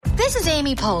This is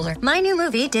Amy Poehler. My new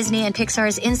movie, Disney and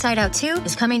Pixar's Inside Out 2,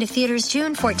 is coming to theaters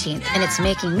June 14th, and it's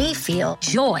making me feel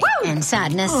joy and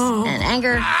sadness and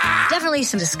anger, definitely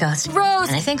some disgust, and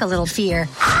I think a little fear.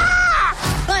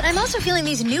 But I'm also feeling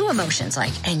these new emotions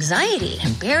like anxiety,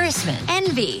 embarrassment,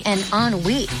 envy, and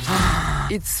ennui.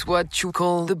 It's what you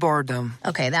call the boredom.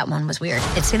 Okay, that one was weird.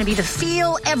 It's going to be the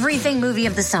feel everything movie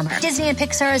of the summer. Disney and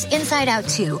Pixar's Inside Out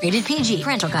 2. Rated PG.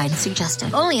 Parental guidance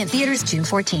suggested. Only in theaters June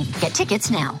 14th. Get tickets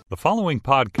now. The following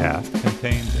podcast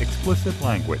contains explicit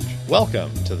language.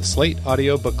 Welcome to the Slate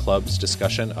Audiobook Club's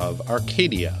discussion of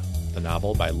Arcadia, the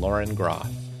novel by Lauren Groff.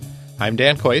 I'm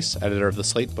Dan Kois, editor of the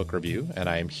Slate Book Review, and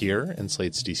I am here in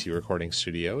Slate's DC recording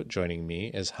studio. Joining me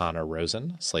is Hannah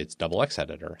Rosen, Slate's Double X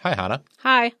editor. Hi, Hannah.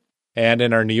 Hi. And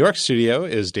in our New York studio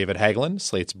is David Hagelin,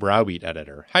 Slate's Browbeat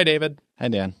editor. Hi, David. Hi,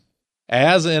 Dan.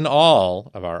 As in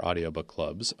all of our audiobook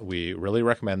clubs, we really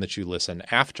recommend that you listen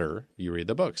after you read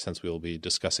the book, since we will be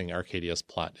discussing Arcadia's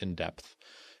plot in depth.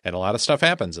 And a lot of stuff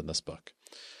happens in this book.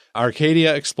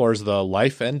 Arcadia explores the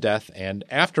life and death and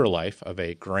afterlife of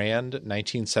a grand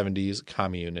 1970s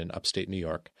commune in upstate New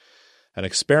York, an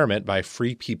experiment by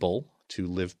free people to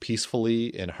live peacefully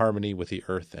in harmony with the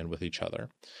earth and with each other.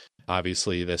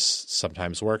 Obviously, this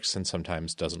sometimes works and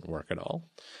sometimes doesn't work at all.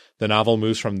 The novel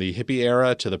moves from the hippie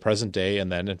era to the present day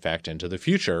and then, in fact, into the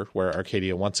future, where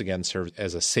Arcadia once again serves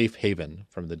as a safe haven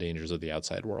from the dangers of the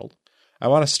outside world. I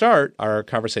want to start our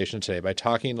conversation today by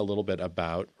talking a little bit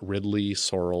about Ridley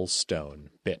Sorrell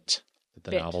Stone, Bit,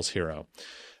 the novel's hero.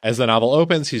 As the novel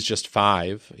opens, he's just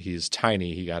 5. He's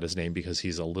tiny. He got his name because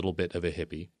he's a little bit of a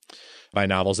hippie. By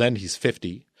novel's end, he's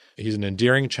 50. He's an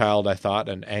endearing child, I thought,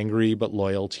 an angry but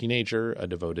loyal teenager, a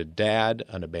devoted dad,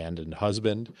 an abandoned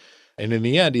husband. And in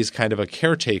the end, he's kind of a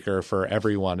caretaker for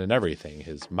everyone and everything,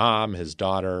 his mom, his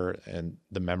daughter, and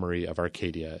the memory of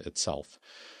Arcadia itself.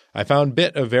 I found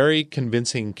Bit a very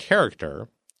convincing character.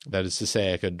 That is to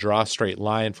say, I could draw a straight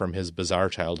line from his bizarre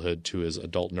childhood to his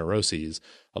adult neuroses,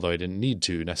 although I didn't need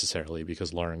to necessarily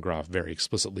because Lauren Groff very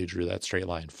explicitly drew that straight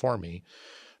line for me.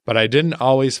 But I didn't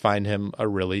always find him a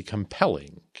really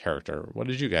compelling character. What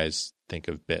did you guys think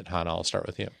of Bit? Hannah, I'll start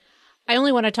with you. I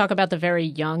only want to talk about the very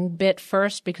young Bit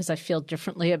first because I feel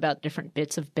differently about different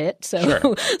bits of Bit.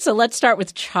 So let's start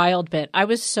with Child Bit. I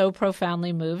was so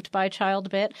profoundly moved by Child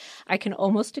Bit. I can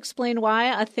almost explain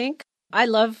why, I think. I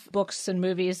love books and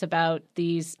movies about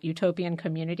these utopian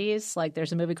communities. Like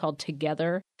there's a movie called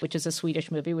Together, which is a Swedish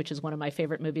movie, which is one of my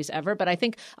favorite movies ever. But I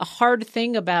think a hard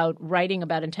thing about writing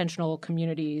about intentional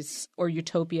communities or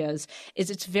utopias is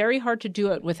it's very hard to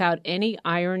do it without any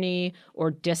irony or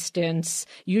distance.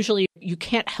 Usually you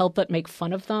can't help but make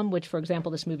fun of them, which, for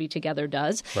example, this movie Together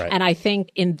does. Right. And I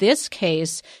think in this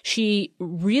case, she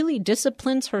really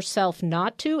disciplines herself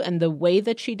not to. And the way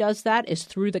that she does that is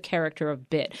through the character of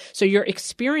Bit. So you're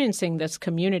experiencing this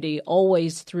community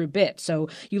always through Bit. So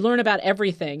you learn about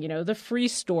everything, the free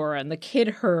store and the kid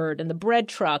herd and the bread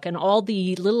truck and all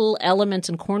the little elements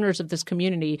and corners of this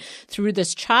community through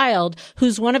this child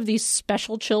who's one of these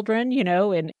special children,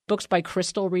 in books by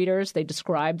crystal readers, they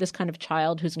describe this kind of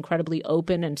child who's incredibly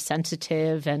open and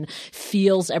sensitive and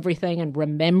feels everything and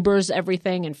remembers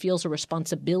everything and feels a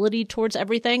responsibility towards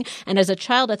everything. And as a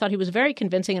child, I thought he was very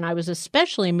convincing, and I was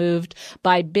especially moved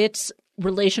by Bit's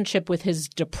relationship with his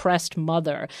depressed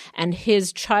mother and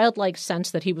his childlike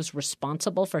sense that he was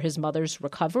responsible for his mother's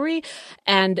recovery.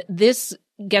 And this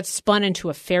gets spun into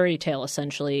a fairy tale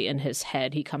essentially in his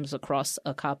head. He comes across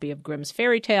a copy of Grimm's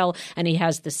fairy tale and he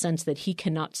has the sense that he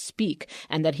cannot speak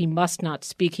and that he must not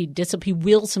speak. He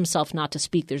wills himself not to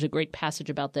speak. There's a great passage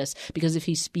about this because if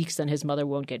he speaks, then his mother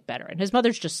won't get better. And his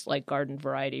mother's just like garden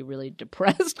variety, really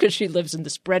depressed because she lives in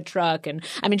this bread truck. And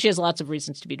I mean, she has lots of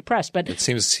reasons to be depressed. But it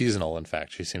seems seasonal, in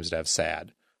fact. She seems to have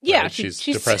sad. Yeah, right? She's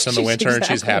depressed in the winter and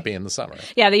she's happy in the summer.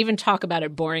 Yeah, they even talk about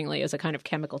it boringly as a kind of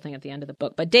chemical thing at the end of the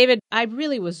book. But David, I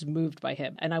really was moved by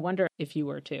him, and I wonder if you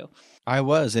were too. I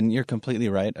was, and you're completely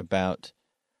right about,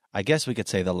 I guess we could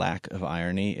say, the lack of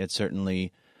irony. It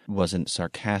certainly wasn't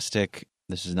sarcastic.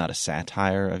 This is not a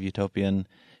satire of utopian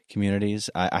communities.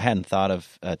 I hadn't thought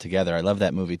of Together. I love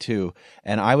that movie too.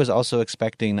 And I was also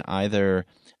expecting either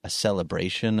a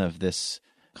celebration of this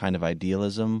kind of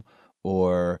idealism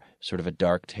or sort of a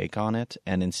dark take on it.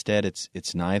 And instead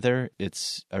it's neither.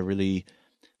 It's a really,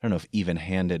 I don't know if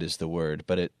even-handed is the word,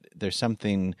 but there's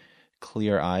something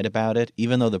clear-eyed about it,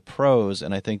 even though the prose,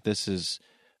 and I think this is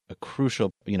a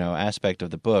crucial, aspect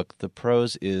of the book, the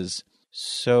prose is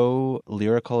so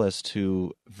lyrical as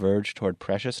to verge toward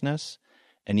preciousness.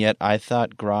 And yet I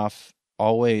thought Groff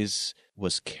always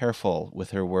was careful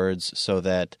with her words so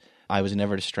that I was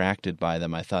never distracted by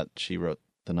them. I thought she wrote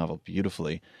the novel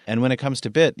beautifully. And when it comes to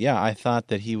Bit, yeah, I thought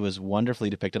that he was wonderfully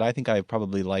depicted. I think I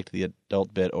probably liked the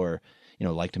adult Bit, or,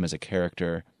 liked him as a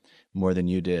character more than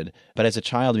you did. But as a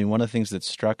child, I mean, one of the things that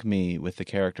struck me with the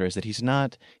character is that he's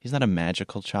not a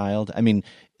magical child. I mean,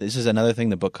 this is another thing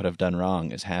the book could have done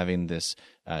wrong, is having this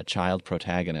child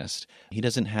protagonist. He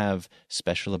doesn't have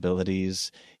special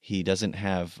abilities. He doesn't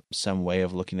have some way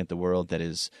of looking at the world that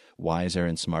is wiser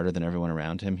and smarter than everyone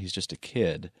around him. He's just a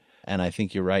kid. And I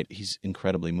think you're right. He's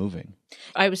incredibly moving.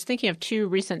 I was thinking of two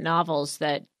recent novels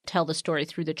that tell the story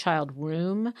through the child.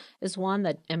 Room is one,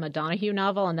 that Emma Donoghue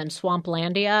novel, and then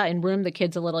Swamplandia. In Room, the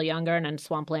kid's a little younger, and in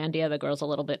Swamplandia, the girl's a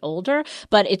little bit older.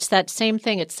 But it's that same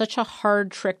thing. It's such a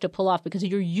hard trick to pull off because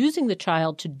you're using the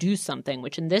child to do something,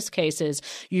 which in this case is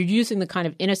you're using the kind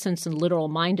of innocence and literal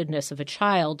mindedness of a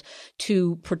child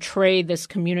to portray this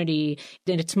community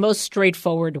in its most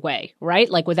straightforward way,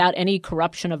 right? Like without any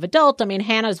corruption of adult. I mean,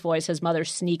 Hannah's voice, his mother,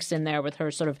 sneaks in there with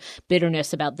her sort of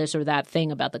bitterness about this or that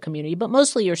thing about the community, but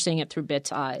mostly you're seeing it through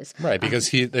Bit's eyes. Right,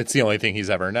 because it's the only thing he's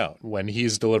ever known. When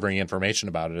he's delivering information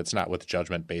about it, it's not with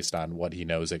judgment based on what he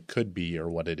knows it could be or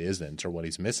what it isn't or what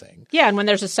he's missing. Yeah, and when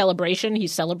there's a celebration, he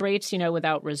celebrates,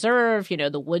 without reserve.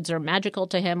 The woods are magical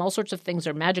to him. All sorts of things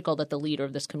are magical that the leader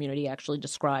of this community actually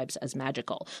describes as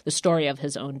magical. The story of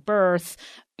his own birth,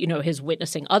 his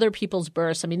witnessing other people's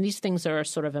births. I mean, these things are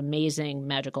sort of amazing,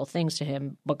 magical things to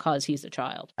him because he's a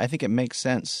child. I think it makes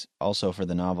sense also for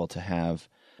the novel to have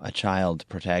a child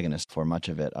protagonist for much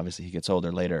of it. Obviously, he gets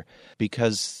older later,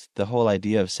 because the whole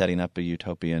idea of setting up a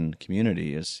utopian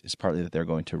community is partly that they're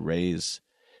going to raise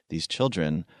these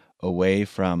children away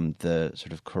from the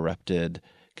sort of corrupted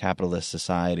capitalist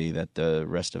society that the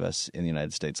rest of us in the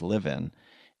United States live in.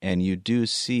 And you do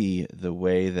see the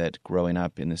way that growing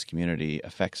up in this community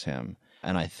affects him.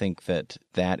 And I think that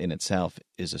in itself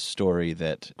is a story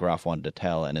that Groff wanted to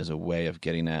tell and is a way of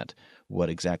getting at what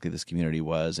exactly this community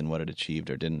was and what it achieved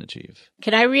or didn't achieve.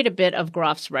 Can I read a bit of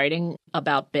Groff's writing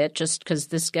about Bit, just because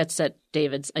this gets at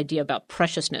David's idea about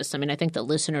preciousness? I mean, I think the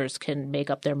listeners can make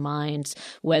up their minds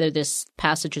whether this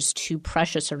passage is too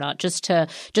precious or not. Just to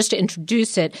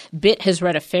introduce it, Bit has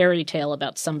read a fairy tale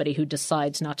about somebody who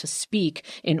decides not to speak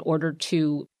in order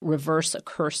to reverse a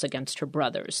curse against her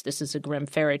brothers. This is a Grimm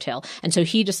fairy tale. And so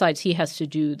he decides he has to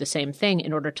do the same thing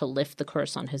in order to lift the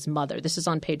curse on his mother. This is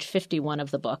on page 51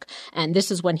 of the book. And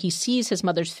this is when he sees his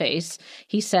mother's face.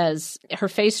 He says, her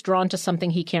face drawn to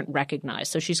something he can't recognize.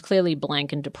 So she's clearly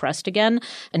blank and depressed again.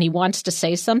 And he wants to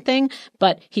say something,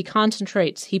 but he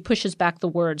concentrates. He pushes back the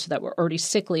words that were already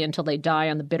sickly until they die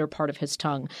on the bitter part of his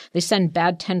tongue. They send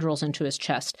bad tendrils into his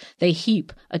chest. They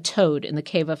heap a toad in the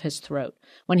cave of his throat.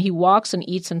 When he walks and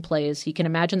eats and plays, he can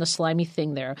imagine the slimy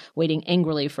thing there, waiting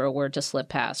angrily for a word to slip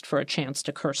past, for a chance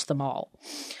to curse them all.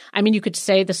 I mean, you could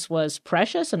say this was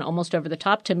precious and almost over the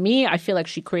top. To me, I feel like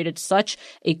she created such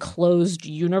a closed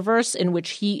universe in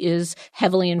which he is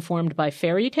heavily informed by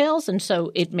fairy tales, and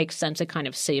so it makes sense. It kind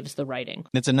of saves the writing.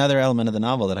 It's another element of the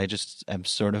novel that I just am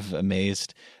sort of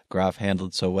amazed Groff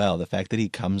handled so well. The fact that he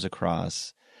comes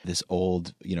across this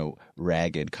old,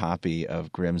 ragged copy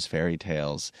of Grimm's fairy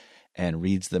tales and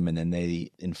reads them, and then they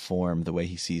inform the way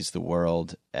he sees the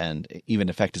world and even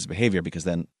affect his behavior, because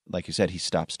then, like you said, he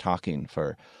stops talking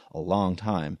for a long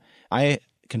time. I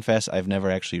confess I've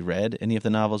never actually read any of the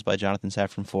novels by Jonathan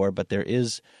Safran Foer, but there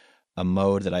is a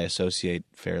mode that I associate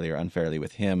fairly or unfairly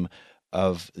with him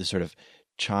of the sort of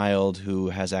child who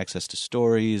has access to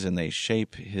stories and they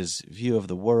shape his view of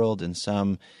the world in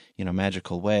some,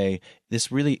 magical way.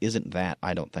 This really isn't that,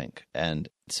 I don't think. And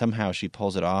somehow she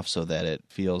pulls it off so that it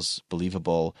feels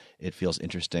believable, it feels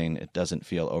interesting, it doesn't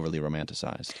feel overly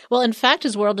romanticized. Well, in fact,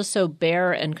 his world is so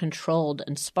bare and controlled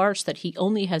and sparse that he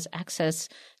only has access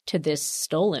to this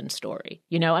stolen story.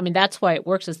 That's why it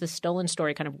works, is this stolen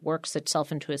story kind of works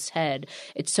itself into his head.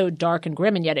 It's so dark and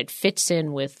grim, and yet it fits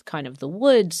in with kind of the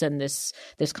woods and this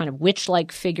kind of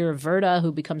witch-like figure, Verda,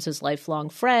 who becomes his lifelong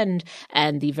friend,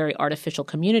 and the very artificial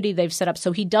community they've set up.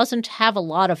 So he doesn't have a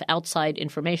lot of outside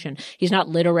information. He's not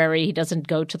literary. He doesn't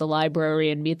go to the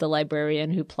library and meet the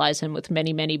librarian who plies him with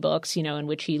many, many books, in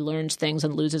which he learns things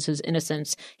and loses his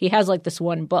innocence. He has like this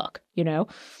one book,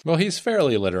 Well, he's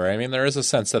fairly literary. There is a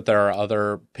sense that there are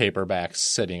other paperbacks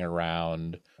sitting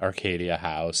around Arcadia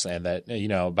House, and that,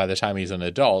 by the time he's an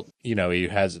adult, he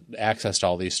has access to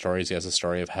all these stories. He has a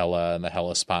story of Hela and the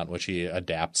Hellespont, which he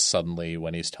adapts suddenly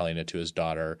when he's telling it to his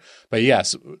daughter. But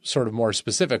yes, sort of more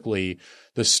specifically,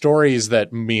 the stories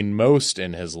that mean most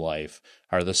in his life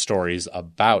are the stories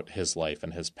about his life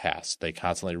and his past. They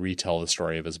constantly retell the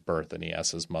story of his birth, and he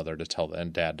asks his mother to tell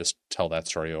and dad to tell that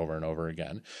story over and over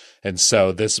again. And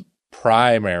so this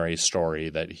primary story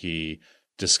that he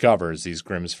discovers, these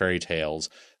Grimm's fairy tales,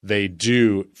 they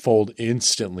do fold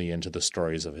instantly into the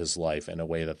stories of his life in a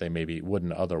way that they maybe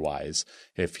wouldn't otherwise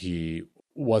if he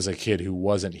was a kid who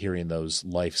wasn't hearing those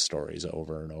life stories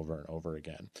over and over and over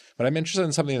again. But I'm interested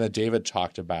in something that David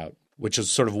talked about, which is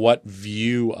sort of what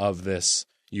view of this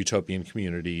utopian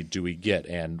community do we get,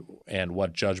 and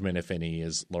what judgment, if any,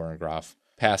 is Lauren Groff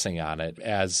passing on it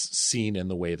as seen in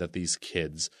the way that these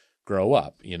kids grow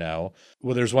up, you know?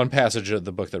 Well, there's one passage of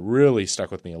the book that really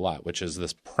stuck with me a lot, which is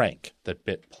this prank that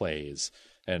Bit plays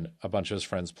and a bunch of his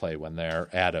friends play when they're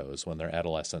addos, when they're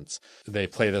adolescents. They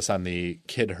play this on the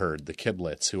kid herd, the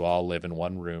kidlets, who all live in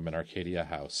one room in Arcadia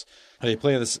House. They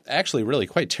play this actually really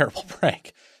quite terrible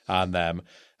prank on them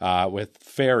with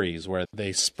fairies, where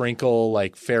they sprinkle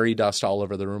like fairy dust all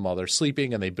over the room while they're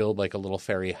sleeping, and they build like a little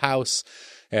fairy house.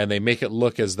 And they make it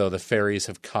look as though the fairies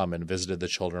have come and visited the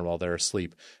children while they're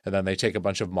asleep. And then they take a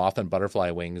bunch of moth and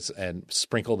butterfly wings and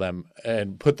sprinkle them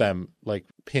and put them like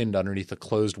pinned underneath a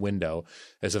closed window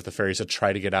as if the fairies had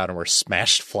tried to get out and were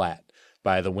smashed flat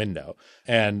by the window.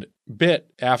 And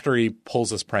Bit, after he pulls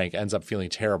this prank, ends up feeling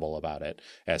terrible about it,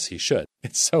 as he should.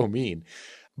 It's so mean.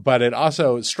 But it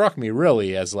also struck me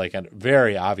really as like a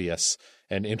very obvious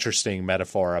an interesting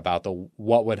metaphor about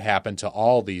what would happen to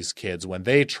all these kids when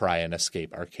they try and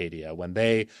escape Arcadia, when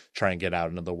they try and get out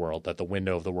into the world, that the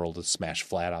window of the world is smashed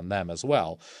flat on them as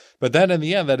well. But then in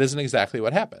the end, that isn't exactly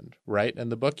what happened, right? In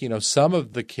the book, you know, some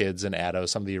of the kids in Addo,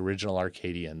 some of the original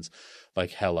Arcadians,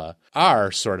 like Hela,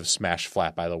 are sort of smashed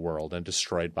flat by the world and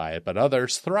destroyed by it, but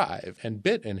others thrive. And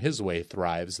Bit, in his way,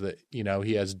 thrives. That, you know,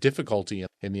 he has difficulty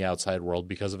in the outside world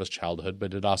because of his childhood,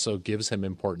 but it also gives him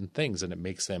important things, and it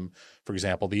makes him, for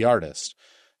example, the artist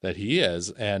that he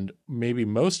is. And maybe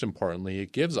most importantly,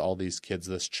 it gives all these kids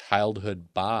this childhood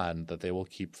bond that they will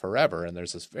keep forever. And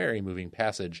there's this very moving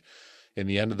passage in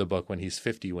the end of the book when he's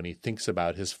 50, when he thinks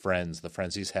about his friends, the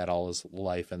friends he's had all his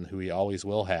life and who he always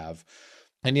will have.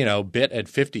 And, you know, Bit at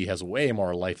 50 has way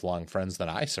more lifelong friends than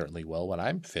I certainly will when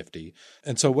I'm 50.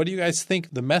 And so what do you guys think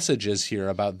the message is here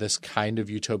about this kind of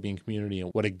utopian community and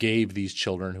what it gave these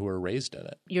children who were raised in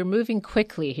it? You're moving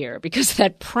quickly here, because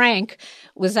that prank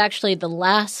was actually the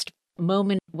last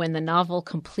moment when the novel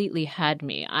completely had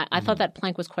me. I thought that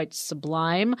prank was quite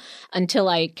sublime until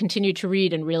I continued to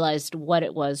read and realized what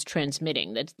it was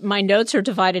transmitting. That my notes are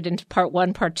divided into part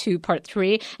 1, part 2, part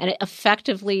 3, and it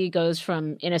effectively goes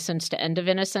from innocence to end of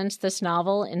innocence, this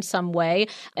novel, in some way.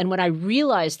 And when I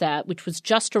realized that, which was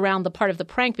just around the part of the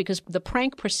prank, because the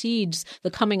prank precedes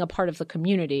the coming apart of the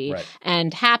community, right,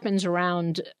 and happens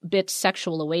around Bit's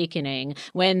sexual awakening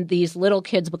when these little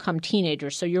kids become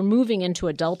teenagers. So you're moving into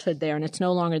adulthood there, and it's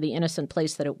no longer the innocent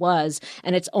place that it was.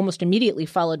 And it's almost immediately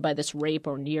followed by this rape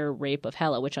or near rape of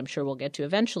Hela, which I'm sure we'll get to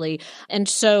eventually. And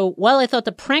so while I thought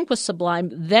the prank was sublime,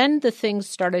 then the things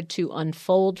started to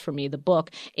unfold for me, the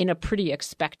book, in a pretty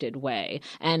expected way.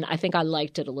 And I think I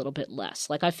liked it a little bit less.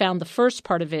 Like, I found the first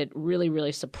part of it really,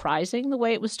 really surprising the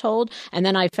way it was told. And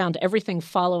then I found everything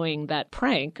following that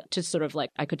prank to sort of like,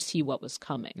 I could see what was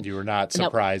coming. You were not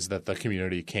surprised that the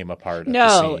community came apart at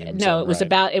no, the seams? No, it was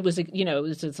about, it was, you know, it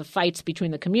was the fights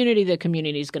between the community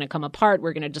is going to come apart.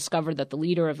 We're going to discover that the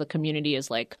leader of the community is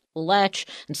like Lech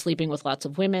and sleeping with lots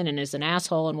of women and is an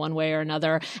asshole in one way or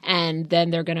another. And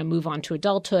then they're going to move on to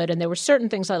adulthood. And there were certain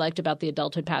things I liked about the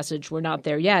adulthood passage. We're not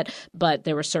there yet, but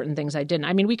there were certain things I didn't.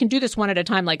 I mean, we can do this one at a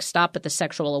time, like stop at the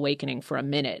sexual awakening for a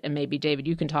minute. And maybe, David,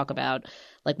 you can talk about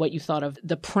like what you thought of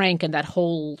the prank and that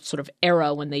whole sort of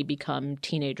era when they become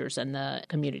teenagers and the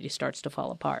community starts to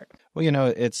fall apart. Well, you know,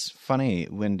 it's funny.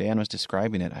 When Dan was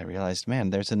describing it, I realized,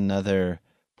 man, there's another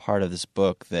part of this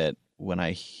book that when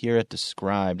I hear it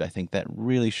described, I think that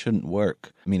really shouldn't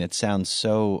work. I mean, it sounds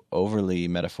so overly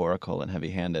metaphorical and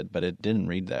heavy-handed, but it didn't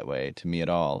read that way to me at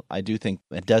all. I do think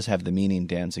it does have the meaning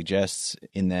Dan suggests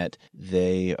in that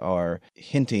they are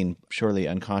hinting, surely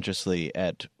unconsciously,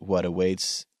 at what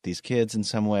awaits these kids in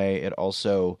some way. It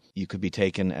also, you could be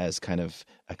taken as kind of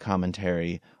a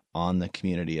commentary on the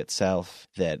community itself,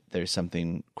 that there's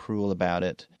something cruel about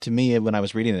it. To me, when I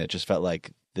was reading it just felt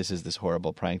like this is this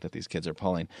horrible prank that these kids are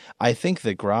pulling. I think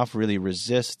that Groff really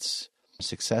resists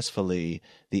successfully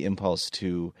the impulse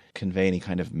to convey any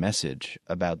kind of message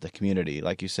about the community.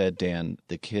 Like you said, Dan,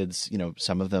 the kids, you know,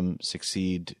 some of them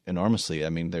succeed enormously. I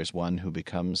mean, there's one who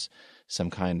becomes some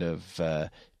kind of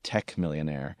tech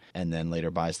millionaire and then later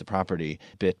buys the property.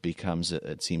 Bit becomes,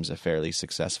 it seems, a fairly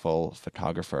successful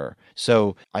photographer.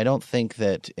 So I don't think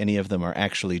that any of them are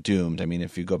actually doomed. I mean,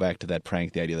 if you go back to that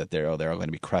prank, the idea that they're all going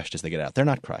to be crushed as they get out, they're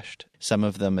not crushed. Some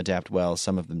of them adapt well,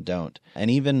 some of them don't. And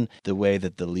even the way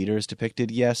that the leader is depicted,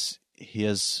 yes, he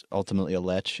is ultimately a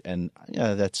lech, and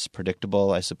that's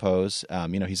predictable, I suppose.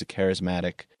 He's a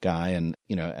charismatic guy, and,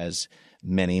 as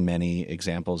many, many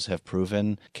examples have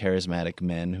proven, charismatic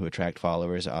men who attract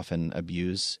followers often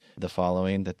abuse the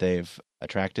following that they've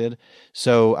attracted.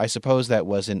 So I suppose that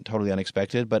wasn't totally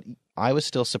unexpected, but I was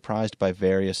still surprised by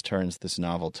various turns this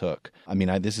novel took. I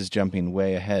mean, this is jumping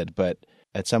way ahead, but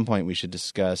at some point we should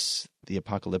discuss the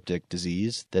apocalyptic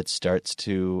disease that starts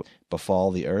to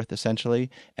befall the earth, essentially,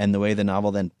 and the way the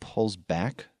novel then pulls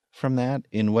back from that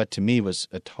in what to me was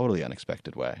a totally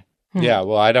unexpected way. Yeah,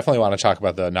 well, I definitely want to talk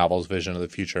about the novel's vision of the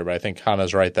future, but I think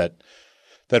Hannah's right that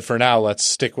for now, let's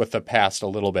stick with the past a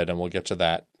little bit, and we'll get to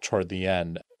that toward the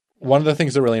end. One of the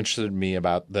things that really interested me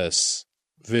about this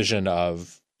vision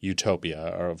of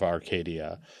utopia, or of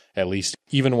Arcadia, at least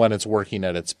even when it's working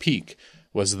at its peak,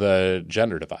 was the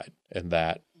gender divide in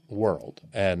that world.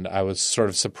 And I was sort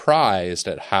of surprised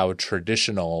at how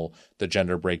traditional the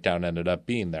gender breakdown ended up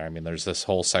being there. I mean, there's this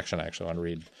whole section. I actually want to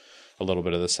read a little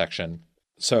bit of this section.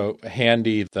 So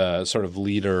Handy, the sort of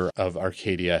leader of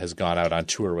Arcadia, has gone out on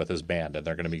tour with his band, and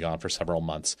they're going to be gone for several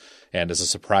months. And as a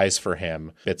surprise for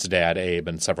him, Bit's dad, Abe,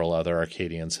 and several other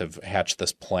Arcadians have hatched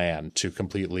this plan to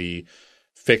completely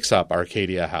fix up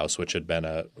Arcadia House, which had been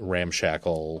a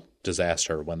ramshackle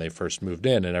disaster when they first moved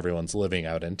in, and everyone's living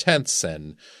out in tents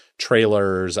and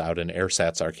trailers out in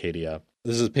Airsats Arcadia.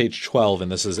 This is page 12,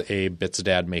 and this is Abe, Bit's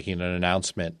dad, making an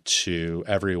announcement to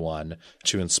everyone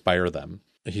to inspire them.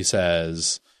 He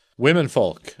says,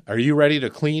 "Womenfolk, are you ready to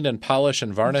clean and polish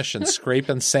and varnish and scrape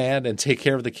and sand and take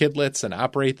care of the kidlets and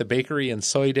operate the bakery and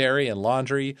soy dairy and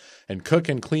laundry and cook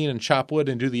and clean and chop wood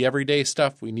and do the everyday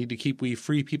stuff we need to keep we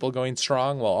free people going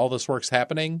strong while all this work's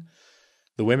happening?"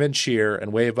 The women cheer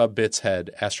and wave up Bit's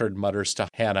head. Astrid mutters to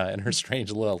Hannah in her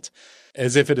strange lilt,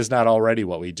 "As if it is not already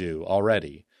what we do,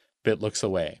 already." Bit looks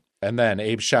away. And then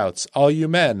Abe shouts, "All you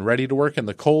men ready to work in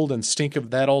the cold and stink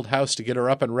of that old house to get her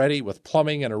up and ready with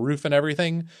plumbing and a roof and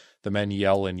everything?" The men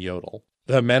yell and yodel.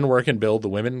 The men work and build, the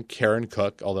women care and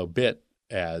cook, although Bit,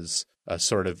 as a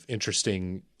sort of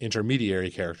interesting intermediary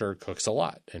character, cooks a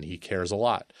lot and he cares a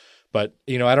lot. But,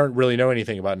 I don't really know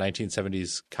anything about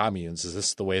 1970s communes. Is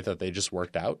this the way that they just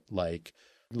worked out? Like,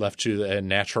 left to a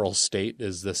natural state,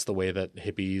 is this the way that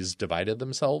hippies divided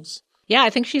themselves? Yeah, I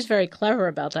think she's very clever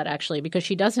about that, actually, because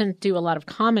she doesn't do a lot of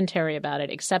commentary about it,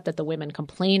 except that the women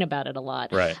complain about it a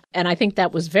lot. Right. And I think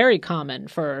that was very common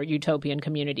for utopian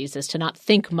communities, is to not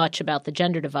think much about the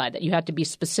gender divide, that you had to be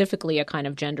specifically a kind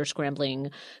of gender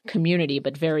scrambling community,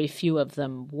 but very few of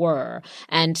them were.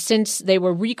 And since they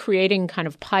were recreating kind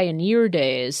of pioneer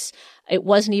days, it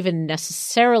wasn't even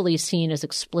necessarily seen as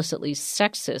explicitly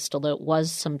sexist, although it was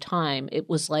some time. It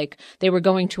was like they were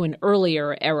going to an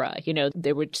earlier era.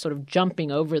 They were sort of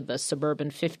jumping over the suburban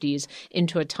 50s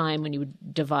into a time when you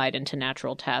would divide into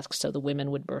natural tasks. So the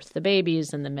women would birth the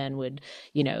babies and the men would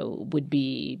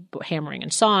be hammering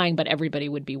and sawing, but everybody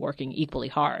would be working equally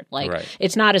hard. Right.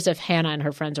 It's not as if Hannah and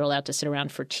her friends are allowed to sit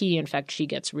around for tea. In fact, she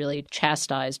gets really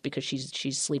chastised because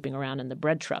she's sleeping around in the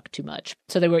bread truck too much.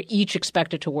 So they were each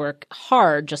expected to work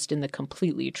hard, just in the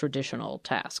completely traditional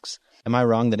tasks. Am I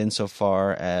wrong that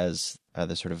insofar as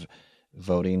the sort of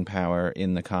voting power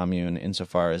in the commune,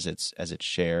 insofar as it's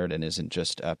shared and isn't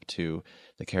just up to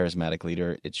the charismatic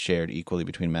leader, it's shared equally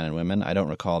between men and women? I don't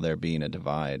recall there being a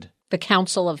divide. The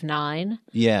Council of Nine?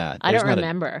 Yeah. I don't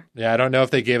remember. Yeah, I don't know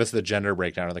if they gave us the gender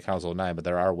breakdown of the Council of Nine, but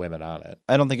there are women on it.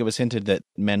 I don't think it was hinted that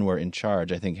men were in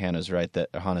charge. I think Hannah's right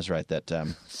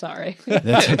that Sorry.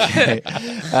 That's okay.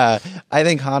 I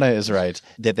think Hannah is right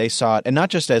that they saw it, and not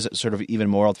just as sort of even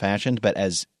more old-fashioned, but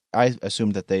as I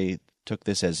assumed that they took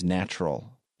this as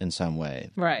natural in some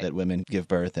way. Right. That women give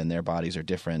birth and their bodies are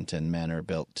different and men are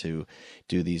built to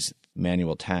do these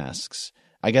manual tasks.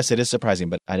 I guess it is surprising,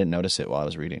 but I didn't notice it while I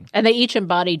was reading. And they each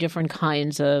embody different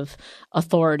kinds of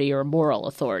authority or moral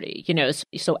authority.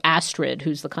 So Astrid,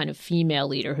 who's the kind of female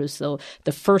leader, who's the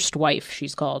first wife,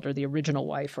 she's called, or the original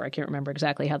wife, or I can't remember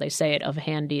exactly how they say it, of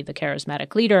Handy, the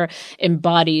charismatic leader,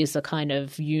 embodies a kind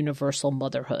of universal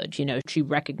motherhood. She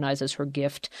recognizes her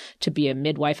gift to be a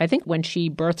midwife. I think when she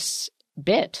births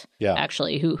Bit,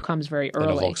 actually, who comes very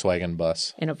early. In a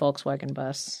Volkswagen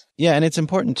bus. Yeah, and it's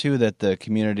important, too, that the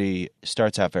community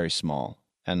starts out very small.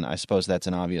 And I suppose that's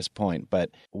an obvious point.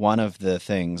 But one of the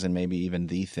things, and maybe even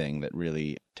the thing that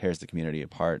really tears the community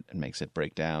apart and makes it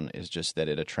break down, is just that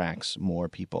it attracts more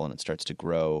people and it starts to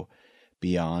grow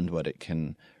beyond what it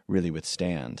can really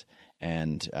withstand.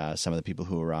 And some of the people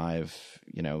who arrive,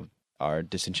 are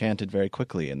disenchanted very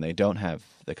quickly, and they don't have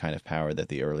the kind of power that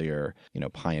the earlier,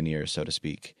 pioneers, so to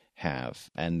speak,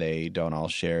 have, and they don't all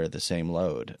share the same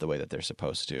load the way that they're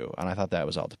supposed to. And I thought that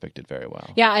was all depicted very well.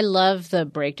 Yeah, I love the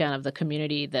breakdown of the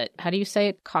community that, how do you say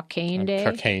it? Cockaigne Day?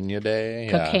 Cockaigne Day.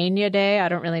 Yeah. Cockaigne Day. I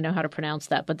don't really know how to pronounce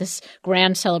that, but this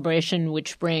grand celebration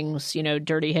which brings,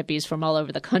 dirty hippies from all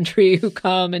over the country who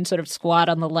come and sort of squat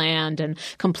on the land and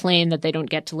complain that they don't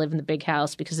get to live in the big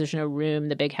house because there's no room in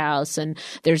the big house and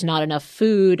there's not enough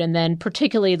food. And then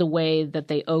particularly the way that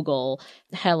they ogle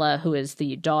Hela, who is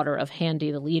the daughter of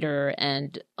Handy the leader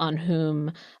and on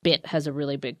whom Bit has a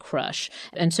really big crush.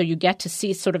 And so you get to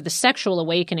see sort of the sexual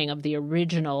awakening of the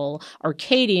original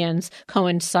Arcadians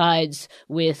coincides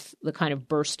with the kind of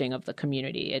bursting of the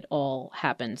community. It all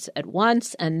happens at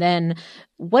once. And then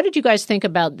what did you guys think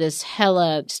about this?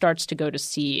 Hela starts to go to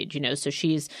siege, so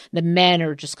the men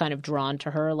are just kind of drawn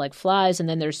to her like flies. And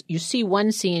then you see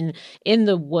one scene in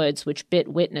the woods, which Bit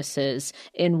witnesses,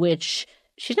 in which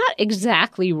she's not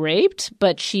exactly raped,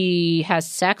 but she has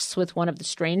sex with one of the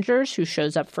strangers who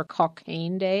shows up for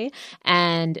Cockaigne Day.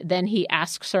 And then he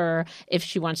asks her if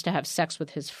she wants to have sex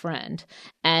with his friend.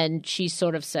 And she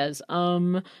sort of says,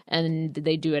 and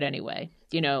they do it anyway.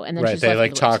 And then right, she's they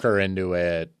left talk her into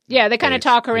it. Yeah, they kind of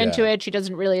talk her into it. She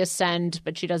doesn't really ascend,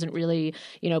 but she doesn't really,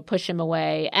 push him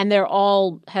away. And they're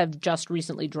all have just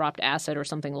recently dropped acid or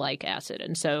something like acid.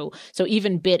 And so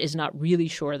even Bit is not really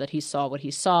sure that he saw what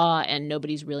he saw, and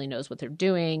nobody's really knows what they're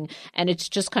doing. And it's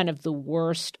just kind of the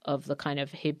worst of the kind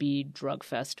of hippie drug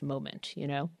fest moment,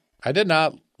 I did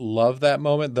not love that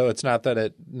moment, though it's not that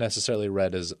it necessarily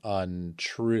read as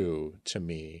untrue to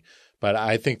me. But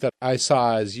I think that I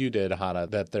saw, as you did, Hannah,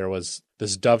 that there was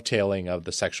this dovetailing of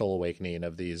the sexual awakening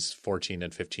of these 14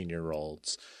 and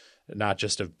 15-year-olds, not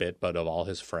just of Bit, but of all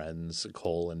his friends,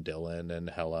 Cole and Dylan and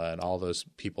Hela and all those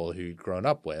people who'd grown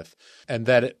up with. And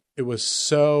that it was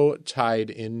so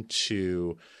tied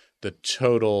into the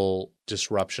total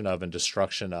disruption of and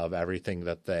destruction of everything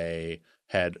that they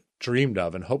had dreamed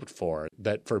of and hoped for,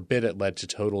 that for Bit it led to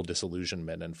total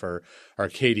disillusionment, and for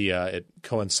Arcadia it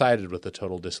coincided with the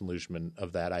total disillusionment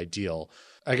of that ideal.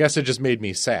 I guess it just made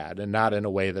me sad, and not in a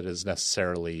way that is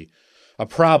necessarily a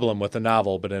problem with the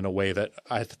novel, but in a way that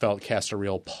I felt cast a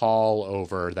real pall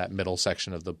over that middle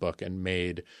section of the book and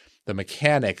made the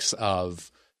mechanics of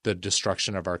the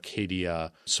destruction of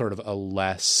Arcadia sort of a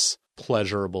less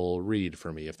pleasurable read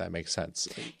for me, if that makes sense.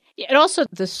 And also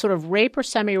the sort of rape or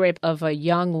semi-rape of a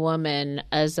young woman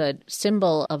as a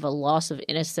symbol of a loss of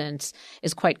innocence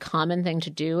is quite common thing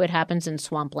to do. It happens in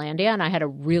Swamplandia, and I had a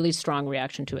really strong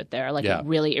reaction to it there. It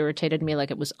really irritated me.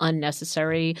 It was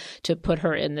unnecessary to put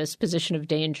her in this position of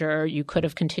danger. You could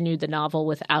have continued the novel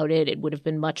without it. It would have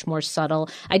been much more subtle.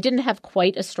 I didn't have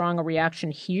quite as strong a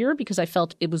reaction here because I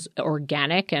felt it was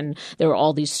organic and there were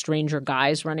all these stranger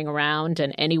guys running around.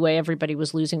 And anyway, everybody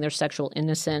was losing their sexual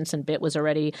innocence, and Bit was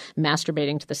already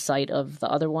masturbating to the sight of the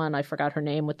other one. I forgot her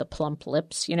name with the plump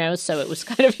lips, so it was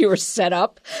kind of you were set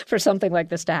up for something like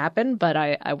this to happen, but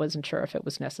I wasn't sure if it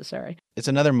was necessary. It's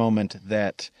another moment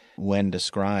that, when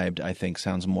described, I think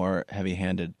sounds more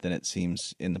heavy-handed than it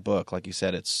seems in the book. Like you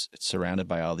said, it's surrounded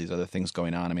by all these other things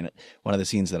going on. I mean, one of the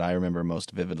scenes that I remember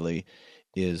most vividly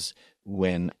is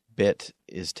when Bit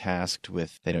is tasked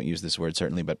with, they don't use this word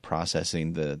certainly, but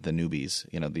processing the newbies,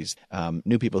 these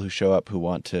new people who show up who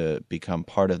want to become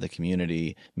part of the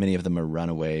community. Many of them are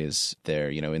runaways. They're,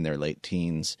 in their late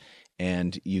teens.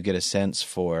 And you get a sense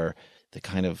for the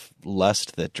kind of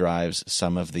lust that drives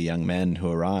some of the young men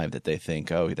who arrive, that they think,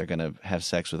 they're going to have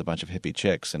sex with a bunch of hippie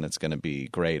chicks and it's going to be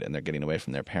great, and they're getting away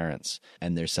from their parents.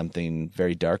 And there's something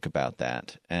very dark about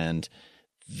that. And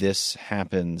this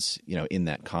happens, in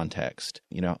that context.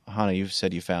 Hannah, you've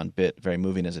said you found Bit very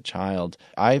moving as a child.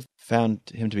 I found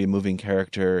him to be a moving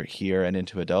character here and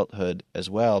into adulthood as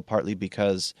well, partly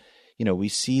because, we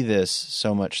see this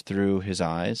so much through his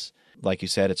eyes. Like you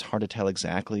said, it's hard to tell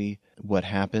exactly what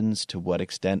happens, to what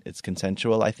extent it's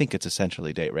consensual. I think it's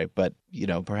essentially date rape, but,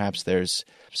 perhaps there's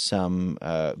some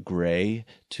gray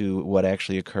to what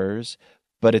actually occurs.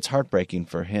 But it's heartbreaking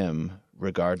for him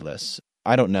regardless.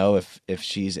 I don't know if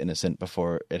she's innocent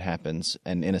before it happens,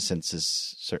 and innocence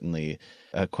is certainly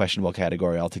a questionable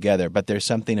category altogether, but there's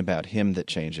something about him that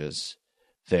changes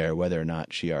there, whether or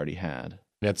not she already had.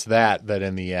 It's that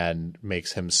in the end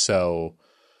makes him so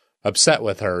upset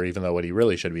with her, even though what he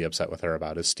really should be upset with her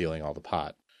about is stealing all the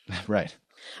pot. Right.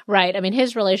 Right. I mean,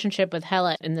 his relationship with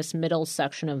Hela in this middle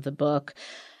section of the book,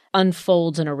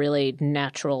 unfolds in a really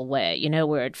natural way,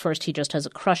 where at first he just has a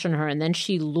crush on her, and then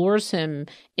she lures him,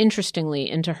 interestingly,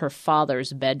 into her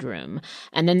father's bedroom.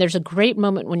 And then there's a great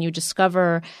moment when you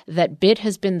discover that Bit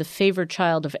has been the favored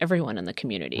child of everyone in the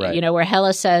community, right. Where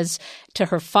Hela says to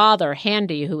her father,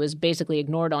 Handy, who has basically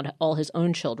ignored on all his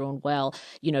own children, well,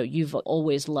 you've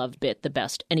always loved Bit the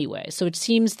best anyway. So it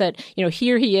seems that,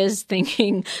 here he is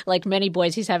thinking, like many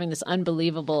boys, he's having this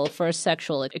unbelievable first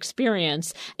sexual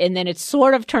experience, and then it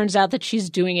sort of turns out that she's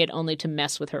doing it only to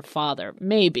mess with her father.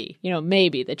 Maybe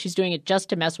that she's doing it just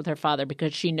to mess with her father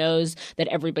because she knows that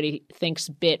everybody thinks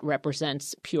Bit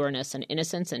represents pureness and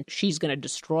innocence, and she's going to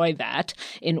destroy that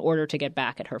in order to get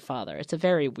back at her father. It's a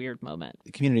very weird moment.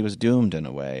 The community was doomed in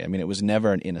a way. I mean, it was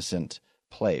never an innocent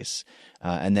place.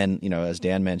 And then, as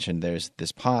Dan mentioned, there's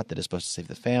this pot that is supposed to save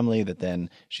the family that then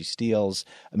she steals.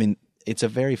 I mean, it's a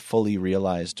very fully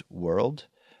realized world.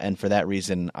 And for that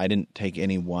reason, I didn't take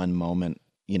any one moment,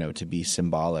 to be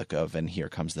symbolic of, and here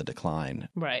comes the decline.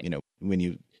 Right. When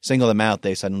you single them out,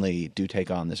 they suddenly do take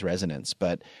on this resonance.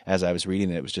 But as I was reading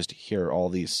it, it was just here are all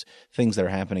these things that are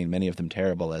happening, many of them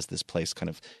terrible, as this place kind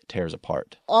of tears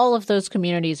apart. All of those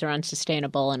communities are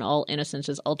unsustainable, and all innocence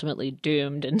is ultimately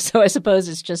doomed. And so I suppose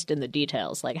it's just in the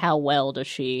details, like how well does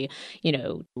she,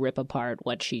 rip apart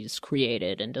what she's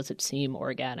created, and does it seem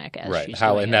organic as right. she's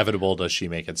How doing inevitable does she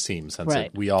make it seem, since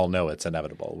right. we all know it's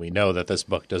inevitable. We know that this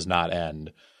book does not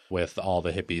end with all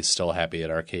the hippies still happy at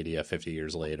Arcadia 50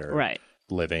 years later. Right.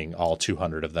 Living, all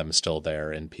 200 of them still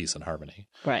there in peace and harmony.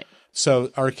 Right.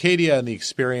 So Arcadia and the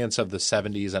experience of the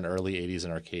 70s and early 80s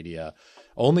in Arcadia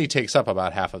only takes up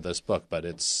about half of this book, but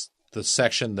it's the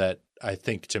section that I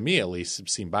think, to me at least,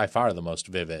 seemed by far the most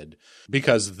vivid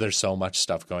because there's so much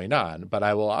stuff going on. But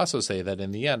I will also say that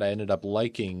in the end, I ended up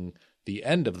liking the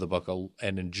end of the book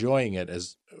and enjoying it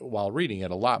while reading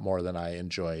it a lot more than I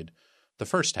enjoyed the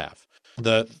first half.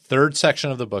 The third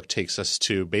section of the book takes us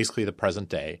to basically the present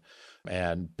day.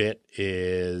 And Bit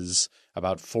is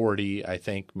about 40, I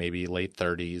think, maybe late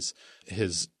 30s.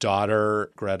 His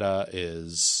daughter, Greta,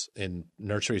 is in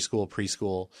nursery school,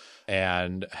 preschool.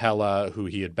 And Hela, who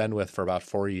he had been with for about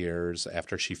 4 years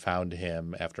after she found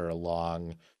him after a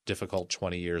long, difficult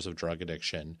 20 years of drug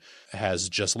addiction, has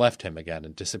just left him again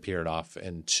and disappeared off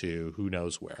into who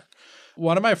knows where.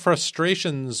 One of my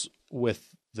frustrations with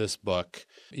this book,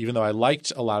 even though I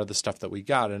liked a lot of the stuff that we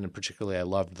got, and particularly I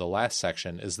loved the last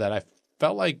section, is that I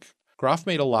felt like Groff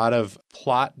made a lot of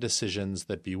plot decisions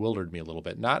that bewildered me a little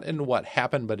bit, not in what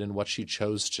happened, but in what she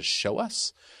chose to show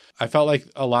us. I felt like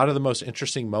a lot of the most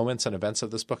interesting moments and events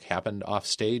of this book happened off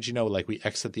stage. Like we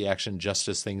exit the action just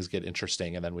as things get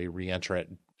interesting, and then we re-enter it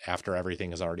after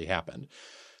everything has already happened.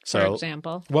 So, for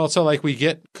example? Well, so like we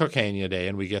get Cocaine Day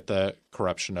and we get the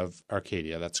corruption of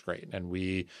Arcadia. That's great. And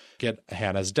we get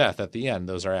Hannah's death at the end.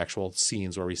 Those are actual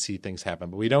scenes where we see things happen.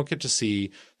 But we don't get to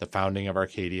see the founding of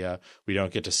Arcadia. We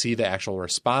don't get to see the actual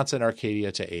response in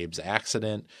Arcadia to Abe's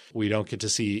accident. We don't get to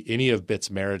see any of Bit's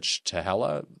marriage to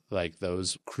Hela, like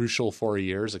those crucial 4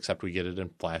 years, except we get it in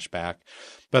flashback.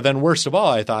 But then worst of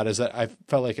all, I thought, is that I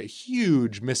felt like a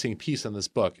huge missing piece in this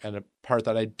book, and a part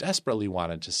that I desperately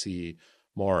wanted to see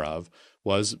more of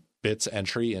was Bit's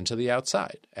entry into the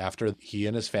outside. After he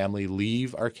and his family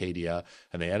leave Arcadia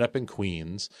and they end up in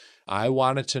Queens, I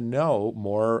wanted to know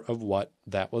more of what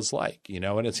that was like,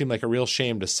 and it seemed like a real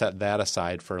shame to set that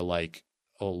aside for like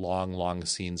a long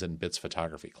scenes in Bit's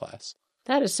photography class.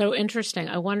 That is so interesting.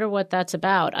 I wonder what that's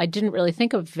about. I didn't really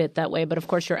think of it that way, but of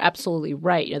course you're absolutely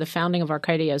right. The founding of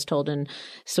Arcadia is told in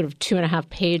sort of 2.5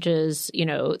 pages,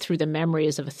 through the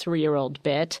memories of a 3-year-old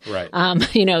Bit. Right.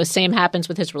 Same happens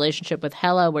with his relationship with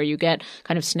Hela, where you get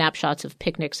kind of snapshots of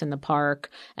picnics in the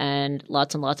park and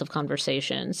lots of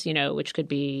conversations, which could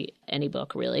be any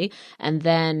book really. And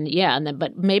then,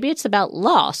 but maybe it's about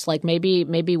loss. Like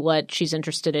maybe what she's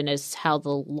interested in is how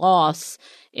the loss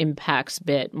impacts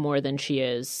Bit more than she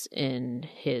is in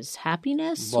his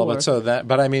happiness. Well,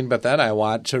 but then I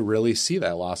want to really see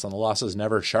that loss, and the loss is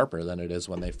never sharper than it is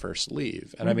when they first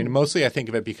leave. And I mean, mostly I think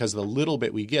of it because the little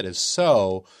bit we get is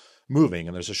so moving.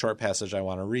 And there's a short passage I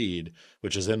want to read,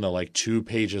 which is in the 2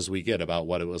 pages we get about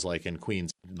what it was like in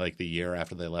Queens, like the year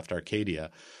after they left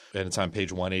Arcadia. And it's on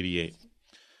page 188.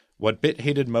 What Bit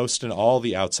hated most in all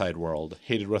the outside world,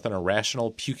 hated with an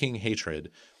irrational, puking hatred,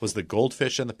 was the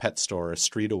goldfish in the pet store a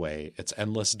street away, its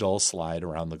endless dull slide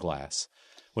around the glass.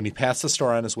 When he passed the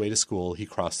store on his way to school, he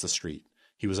crossed the street.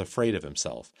 He was afraid of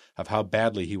himself, of how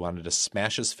badly he wanted to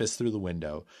smash his fist through the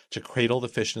window, to cradle the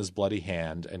fish in his bloody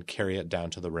hand and carry it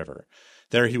down to the river.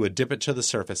 There he would dip it to the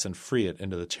surface and free it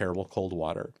into the terrible cold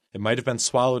water. It might have been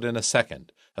swallowed in a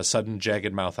second, a sudden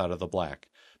jagged mouth out of the black.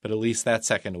 but at least that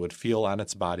second it would feel on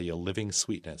its body a living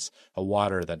sweetness, a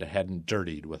water that it hadn't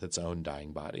dirtied with its own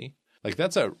dying body. Like,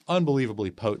 that's an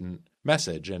unbelievably potent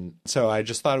message. And so I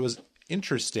just thought it was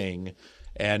interesting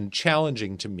and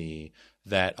challenging to me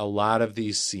that a lot of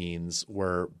these scenes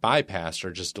were bypassed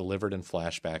or just delivered in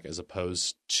flashback, as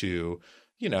opposed to,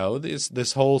 you know,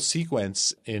 this whole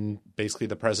sequence in basically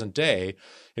the present day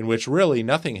in which really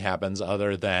nothing happens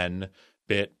other than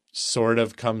Bit sort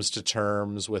of comes to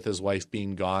terms with his wife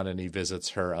being gone, and he visits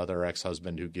her other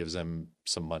ex-husband who gives him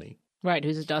some money. Right,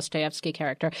 who's a Dostoevsky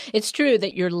character. It's true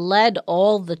that you're led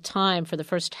all the time for the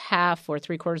first half or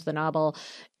three-quarters of the novel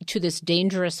to this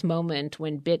dangerous moment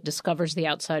when Bit discovers the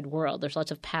outside world. There's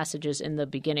lots of passages in the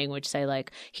beginning which say,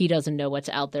 like, he doesn't know what's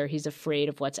out there. He's afraid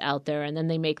of what's out there. And then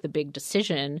they make the big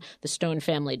decision, the Stone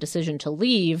family decision to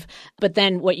leave. But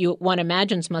then what one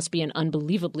imagines must be an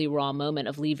unbelievably raw moment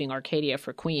of leaving Arcadia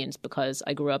for Queens, because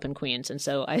I grew up in Queens. And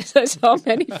so I saw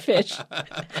many fish.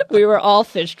 We were all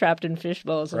fish trapped in fish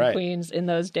bowls in Queens in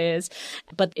those days.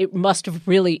 But it must have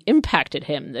really impacted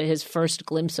him, his first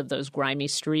glimpse of those grimy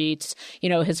streets, you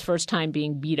know, his first time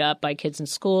being beat up by kids in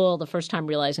school, the first time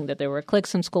realizing that there were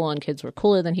cliques in school and kids were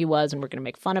cooler than he was and were going to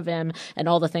make fun of him, and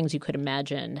all the things you could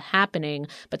imagine happening.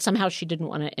 But somehow she didn't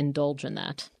want to indulge in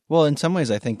that. Well, in some ways,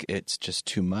 I think it's just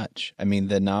too much. I mean,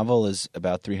 the novel is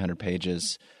about 300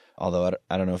 pages, although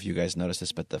I don't know if you guys noticed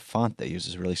this, but the font they use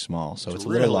is really small, so it's a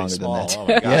little longer than that. Oh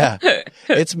my God. Yeah,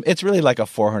 it's really like a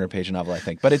 400-page novel, I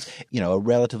think. But it's, you know, a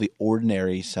relatively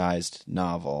ordinary-sized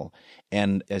novel.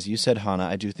 And as you said, Hannah,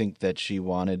 I do think that she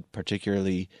wanted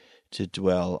particularly to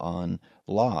dwell on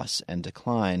loss and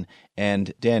decline.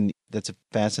 And Dan, that's a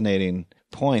fascinating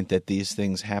point that these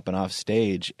things happen off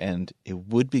stage, and it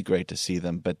would be great to see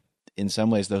them. But in some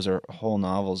ways, those are whole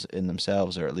novels in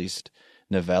themselves, or at least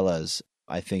novellas.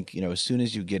 I think, you know, as soon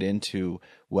as you get into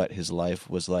what his life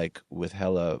was like with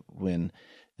Hella when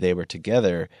they were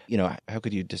together, you know, how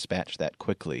could you dispatch that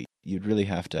quickly? You'd really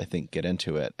have to, I think, get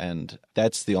into it. And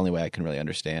that's the only way I can really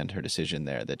understand her decision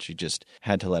there, that she just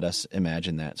had to let us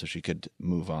imagine that so she could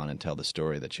move on and tell the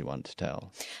story that she wanted to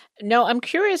tell. No, I'm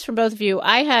curious from both of you.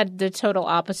 I had the total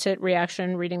opposite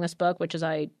reaction reading this book, which is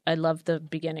I love the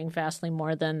beginning vastly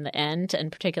more than the end,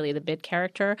 and particularly the Bit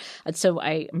character. And so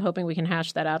I'm hoping we can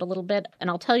hash that out a little bit. And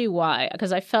I'll tell you why.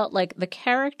 Because I felt like the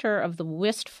character of the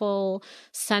wistful,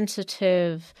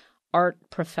 sensitive art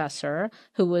professor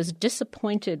who was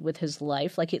disappointed with his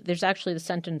life. Like, there's actually the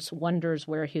sentence, wonders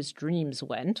where his dreams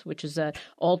went, which is an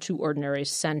all too ordinary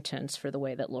sentence for the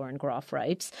way that Lauren Groff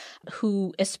writes,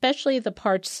 who, especially the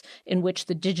parts in which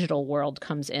the digital world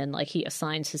comes in, like he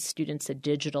assigns his students a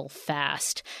digital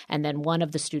fast. And then one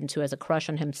of the students who has a crush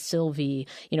on him, Sylvie,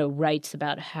 you know, writes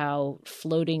about how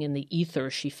floating in the ether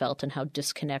she felt and how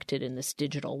disconnected in this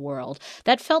digital world.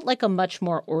 That felt like a much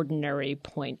more ordinary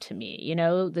point to me, you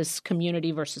know, this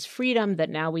community versus freedom,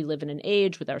 that now we live in an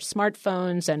age with our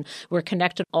smartphones and we're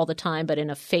connected all the time, but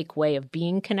in a fake way of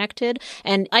being connected.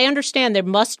 And I understand there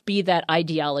must be that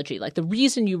ideology. Like, the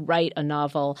reason you write a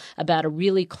novel about a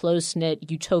really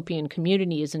close-knit utopian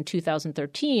community is in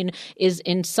 2013 is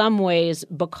in some ways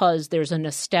because there's a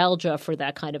nostalgia for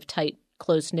that kind of tight,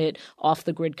 close-knit,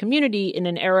 off-the-grid community in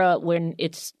an era when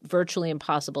it's virtually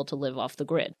impossible to live off the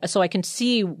grid. So I can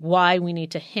see why we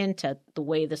need to hint at the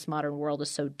way this modern world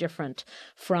is so different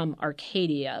from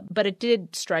Arcadia. But it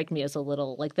did strike me as a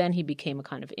little, like, then he became a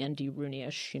kind of Andy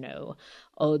Rooney-ish, you know,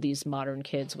 oh, these modern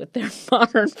kids with their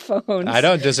modern phones. I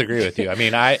don't disagree with you. I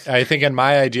mean, I think in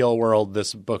my ideal world,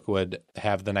 this book would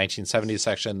have the 1970s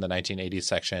section, the 1980s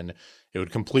section. It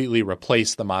would completely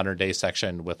replace the modern day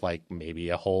section with, like, maybe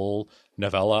a whole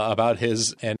novella about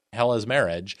his and Hella's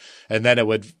marriage. And then it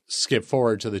would skip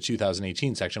forward to the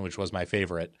 2018 section, which was my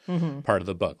favorite part of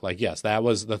the book. Like, yes, that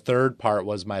was the third part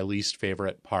was my least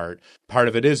favorite part. Part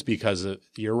of it is because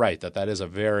you're right that is a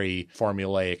very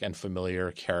formulaic and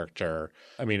familiar character.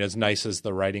 I mean, as nice as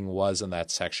the writing was in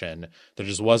that section, there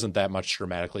just wasn't that much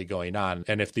dramatically going on.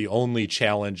 And if the only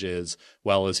challenge is,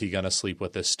 well, is he going to sleep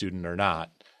with this student or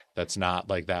not? That's not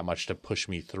like that much to push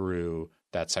me through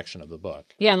that section of the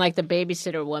book. Yeah, and like the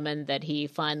babysitter woman that he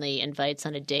finally invites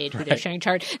on a date who they're sharing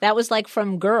charge. That was like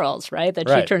from Girls, right? That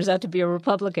she turns out to be a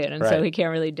Republican, and so he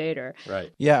can't really date her.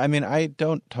 Right. Yeah, I mean, I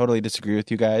don't totally disagree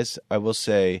with you guys. I will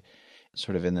say,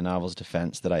 sort of in the novel's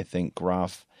defense, that I think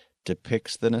Groff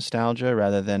depicts the nostalgia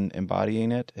rather than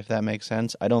embodying it, if that makes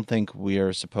sense. I don't think we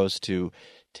are supposed to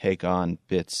take on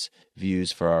Bit's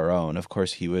views for our own. Of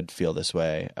course, he would feel this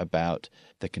way about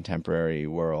the contemporary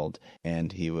world,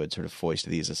 and he would sort of foist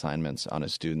these assignments on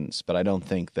his students. But I don't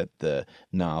think that the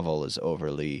novel is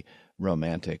overly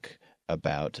romantic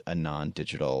about a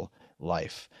non-digital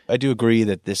life. I do agree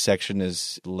that this section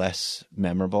is less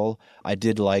memorable. I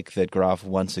did like that Groff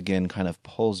once again kind of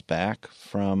pulls back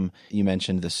from, you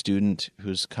mentioned the student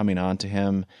who's coming on to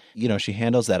him. She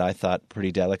handles that, I thought,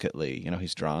 pretty delicately.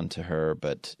 He's drawn to her,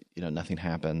 but, nothing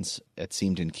happens. It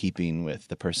seemed in keeping with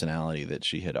the personality that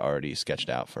she had already sketched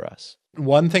out for us.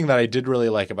 One thing that I did really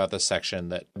like about this section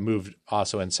that moved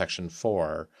also in section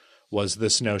 4 was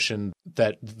this notion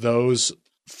that those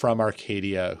from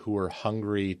Arcadia who were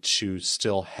hungry to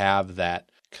still have that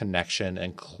connection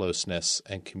and closeness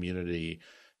and community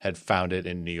had found it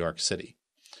in New York City.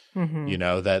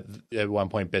 Mm-hmm. That at one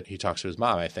point he talks to his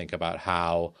mom, I think, about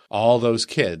how all those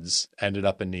kids ended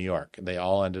up in New York. They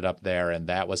all ended up there, and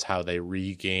that was how they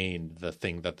regained the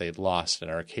thing that they'd lost in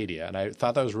Arcadia. And I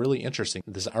thought that was really interesting,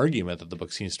 this argument that the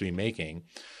book seems to be making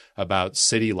about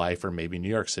city life, or maybe New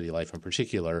York City life in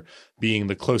particular, being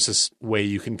the closest way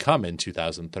you can come in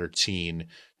 2013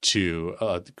 to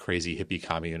a crazy hippie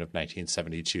commune of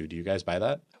 1972. Do you guys buy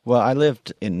that? Well, I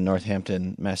lived in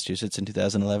Northampton, Massachusetts in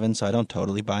 2011, so I don't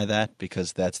totally buy that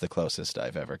because that's the closest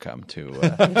I've ever come to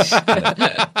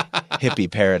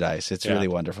hippie paradise. It's really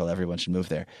wonderful. Everyone should move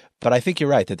there. But I think you're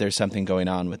right that there's something going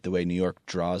on with the way New York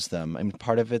draws them. I mean,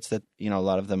 part of it's that, a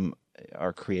lot of them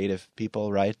are creative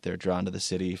people, right? They're drawn to the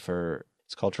city for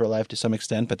its cultural life to some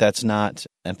extent, but that's not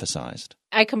emphasized.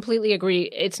 I completely agree.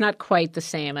 It's not quite the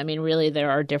same. I mean, really, there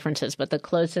are differences, but the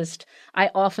closest – I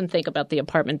often think about the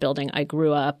apartment building I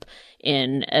grew up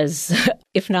in as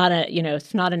if not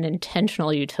it's not an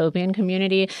intentional utopian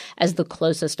community, as the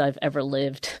closest I've ever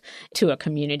lived to a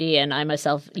community. And I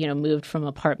myself, moved from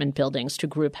apartment buildings to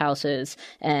group houses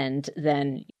and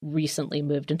then recently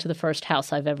moved into the first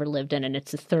house I've ever lived in. And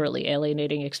it's a thoroughly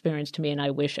alienating experience to me, and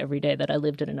I wish every day that I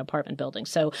lived in an apartment building.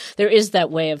 So there is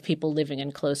that way of people living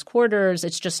in close quarters.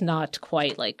 It's just not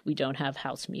quite like we don't have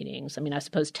house meetings. I mean, I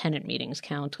suppose tenant meetings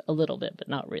count a little bit, but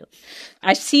not really.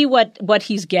 I see what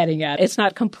he's getting at. It's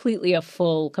not completely a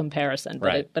full comparison, but,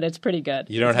 right. But it's pretty good.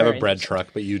 You don't have a bread truck,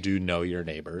 but you do know your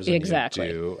neighbors. And exactly.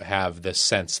 You do have this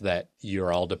sense that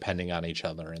you're all depending on each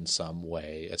other in some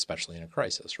way, especially in a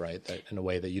crisis, right? That in a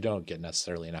way that you don't get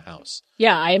necessarily in a house.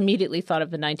 Yeah, I immediately thought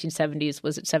of the 1970s.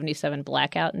 Was it 77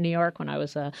 blackout in New York when I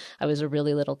was a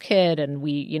really little kid, and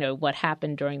we, what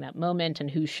happened during that moment and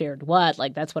who shared what.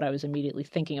 Like, that's what I was immediately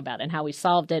thinking about, and how we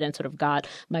solved it and sort of got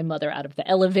my mother out of the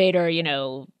elevator.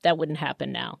 That wouldn't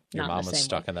happen now. Your mom was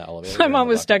stuck in the elevator? My mom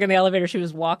was stuck in the elevator. She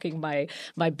was walking my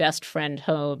best friend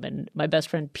home, and my best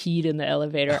friend peed in the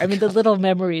elevator. I mean, the little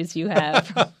memories you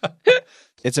have.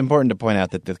 It's important to point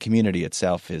out that the community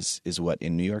itself is what,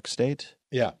 in New York State?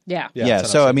 Yeah.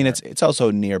 So, I mean, it's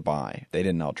also nearby. They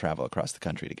didn't all travel across the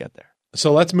country to get there.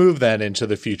 So let's move then into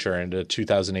the future, into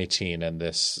 2018, and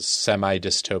this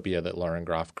semi-dystopia that Lauren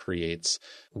Groff creates,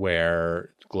 where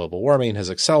global warming has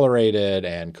accelerated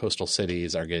and coastal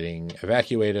cities are getting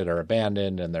evacuated or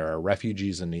abandoned, and there are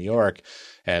refugees in New York.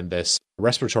 And this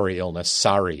respiratory illness,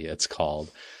 SARI it's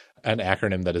called, an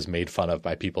acronym that is made fun of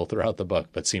by people throughout the book,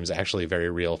 but seems actually very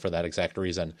real for that exact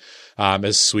reason,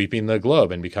 is sweeping the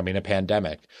globe and becoming a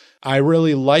pandemic. I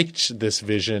really liked this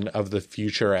vision of the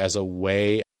future as a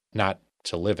way not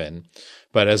to live in,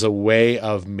 but as a way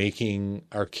of making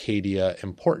Arcadia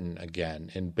important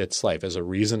again in Bit's life, as a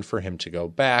reason for him to go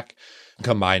back,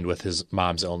 combined with his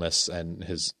mom's illness and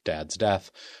his dad's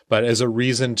death, but as a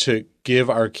reason to give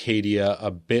Arcadia a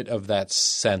bit of that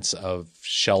sense of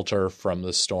shelter from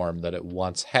the storm that it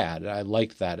once had. I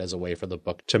liked that as a way for the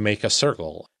book to make a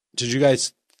circle. Did you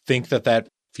guys think that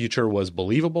future was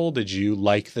believable? Did you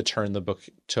like the turn the book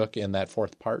took in that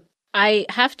fourth part? I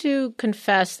have to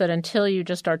confess that until you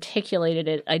just articulated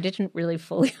it, I didn't really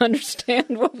fully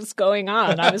understand what was going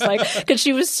on. I was like, because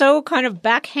she was so kind of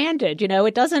backhanded,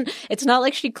 it's not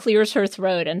like she clears her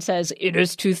throat and says, it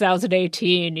is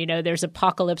 2018, there's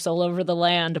apocalypse all over the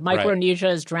land. Micronesia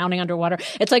is drowning underwater.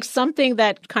 It's like something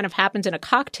that kind of happens in a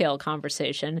cocktail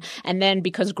conversation. And then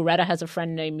because Greta has a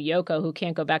friend named Miyoko who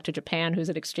can't go back to Japan, who's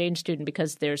an exchange student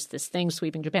because there's this thing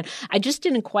sweeping Japan. I just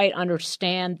didn't quite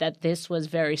understand that this was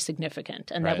very significant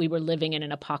and that we were living in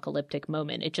an apocalyptic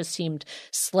moment. It just seemed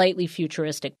slightly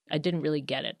futuristic. I didn't really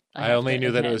get it. I only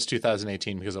knew that it was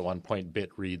 2018 because at one point Bit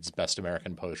reads Best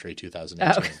American Poetry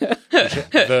 2018.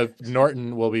 The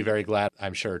Norton will be very glad,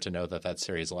 I'm sure, to know that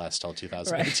series lasts till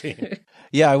 2018. Right.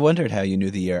 Yeah, I wondered how you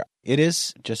knew the year. It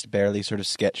is just barely sort of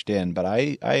sketched in, but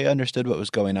I understood what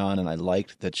was going on, and I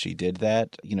liked that she did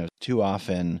that. Too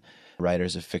often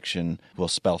writers of fiction will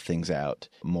spell things out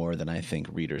more than I think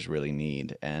readers really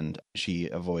need, and she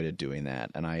avoided doing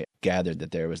that. And I gathered that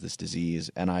there was this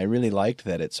disease, and I really liked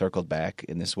that it circled back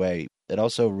in this way. It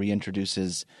also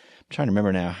reintroduces, I'm trying to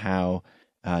remember now how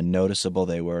noticeable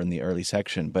they were in the early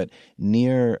section. But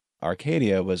near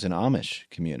Arcadia was an Amish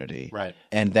community. Right.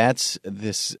 And that's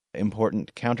this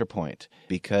important counterpoint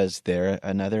because they're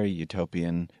another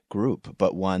utopian group,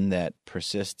 but one that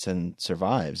persists and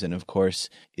survives and, of course,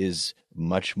 is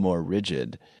much more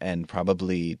rigid and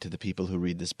probably to the people who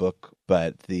read this book,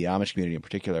 but the Amish community in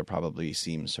particular probably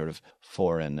seems sort of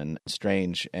foreign and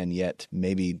strange, and yet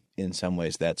maybe in some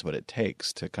ways that's what it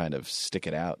takes to kind of stick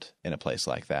it out in a place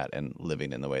like that and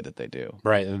living in the way that they do.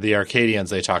 Right. And the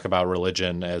Arcadians, they talk about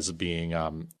religion as being,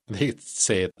 they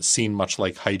say it's seen much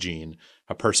like hygiene,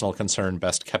 a personal concern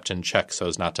best kept in check so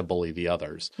as not to bully the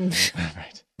others.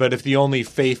 Right. But if the only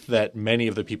faith that many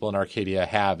of the people in Arcadia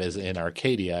have is in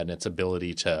Arcadia and its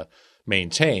ability to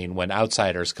maintain, when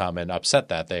outsiders come and upset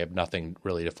that, they have nothing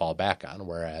really to fall back on.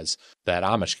 Whereas that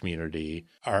Amish community,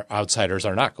 our outsiders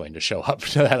are not going to show up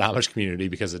to that Amish community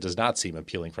because it does not seem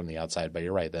appealing from the outside. But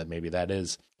you're right, that maybe that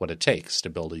is what it takes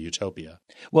to build a utopia.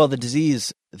 Well, the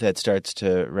disease that starts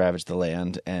to ravage the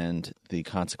land and the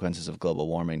consequences of global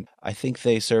warming, I think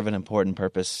they serve an important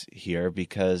purpose here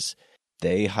because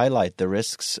they highlight the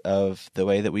risks of the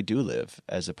way that we do live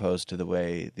as opposed to the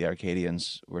way the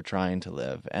Arcadians were trying to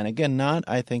live. And again, not,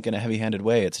 I think, in a heavy-handed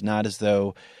way. It's not as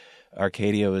though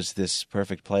Arcadia was this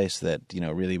perfect place that,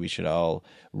 really we should all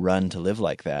run to live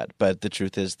like that. But the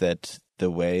truth is that the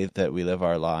way that we live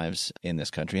our lives in this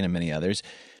country and in many others,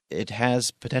 it has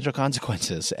potential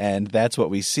consequences. And that's what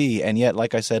we see. And yet,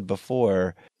 like I said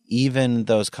before, even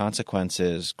those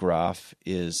consequences, Groff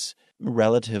is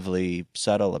relatively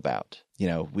subtle about.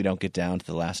 We don't get down to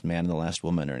the last man and the last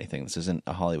woman or anything. This isn't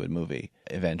a Hollywood movie.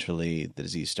 Eventually, the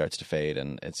disease starts to fade,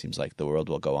 and it seems like the world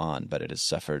will go on, but it has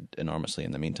suffered enormously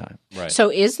in the meantime. Right. So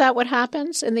is that what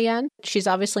happens in the end? She's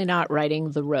obviously not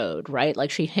writing The Road, right? Like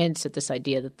she hints at this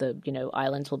idea that the,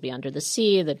 islands will be under the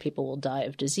sea, that people will die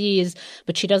of disease,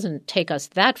 but she doesn't take us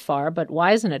that far. But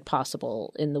why isn't it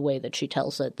possible in the way that she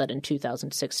tells it that in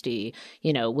 2060,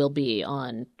 we'll be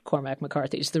on Cormac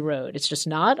McCarthy's The Road? It's just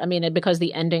not? I mean, because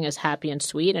the ending is happy and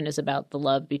sweet and is about the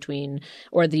love between,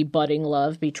 or the budding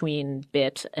love between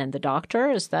Bit and the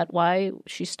Doctor. Is that why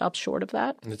she stops short of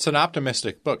that? It's an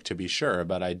optimistic book, to be sure,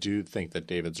 but I do think that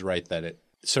David's right that it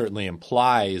certainly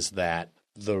implies that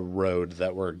the road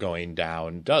that we're going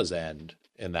down does end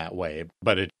in that way.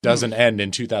 But it doesn't end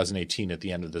in 2018 at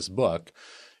the end of this book.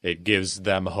 It gives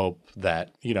them hope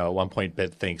that, at one point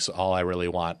Bit thinks all I really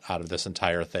want out of this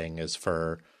entire thing is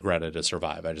for Greta to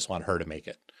survive. I just want her to make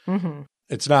it. Mm-hmm.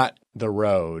 It's not The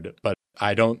Road, but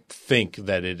I don't think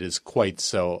that it is quite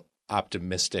so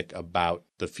optimistic about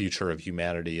the future of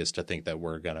humanity as to think that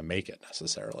we're going to make it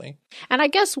necessarily. And I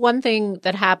guess one thing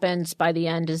that happens by the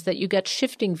end is that you get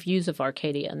shifting views of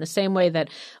Arcadia in the same way that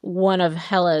one of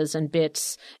Hella's and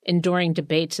Bit's enduring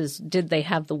debates is, did they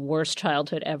have the worst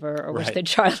childhood ever, or was Right. their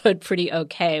childhood pretty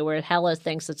okay? Where Hella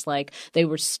thinks it's like they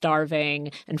were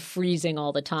starving and freezing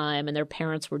all the time and their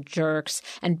parents were jerks.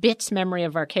 And Bit's memory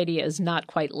of Arcadia is not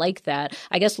quite like that.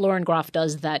 I guess Lauren Groff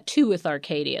does that too with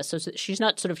Arcadia. So she's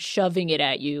not sort of shoving it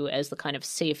at you as the kind of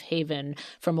safe haven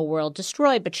from a world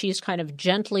destroyed, but she's kind of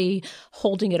gently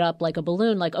holding it up like a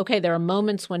balloon, like, okay, there are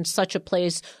moments when such a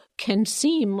place can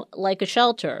seem like a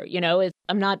shelter.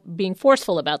 I'm not being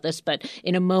forceful about this, but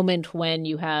in a moment when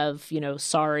you have,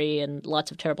 sorry and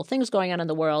lots of terrible things going on in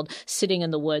the world, sitting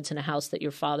in the woods in a house that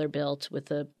your father built with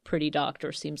a pretty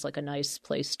doctor seems like a nice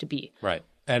place to be. Right.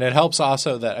 And it helps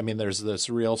also that, there's this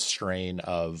real strain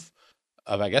of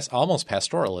I guess, almost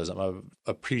pastoralism, of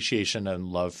appreciation and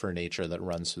love for nature that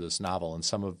runs through this novel. And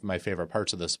some of my favorite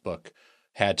parts of this book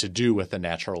had to do with the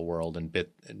natural world, and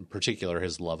Bit in particular,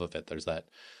 his love of it. There's that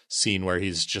scene where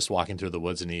he's just walking through the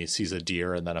woods and he sees a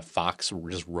deer, and then a fox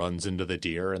just runs into the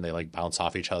deer and they like bounce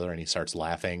off each other and he starts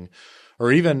laughing.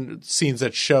 Or even scenes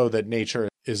that show that nature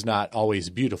is not always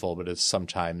beautiful, but is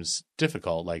sometimes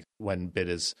difficult, like when Bit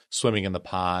is swimming in the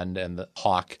pond and the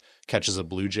hawk catches a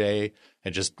blue jay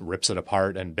and just rips it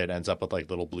apart, and Bit ends up with like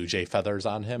little blue jay feathers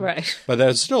on him. Right. But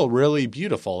that's still really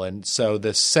beautiful. And so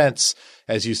this sense,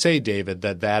 as you say, David,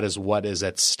 that is what is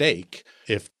at stake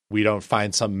if we don't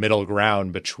find some middle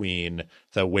ground between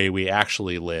the way we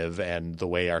actually live and the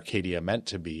way Arcadia meant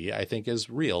to be, I think is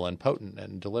real and potent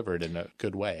and delivered in a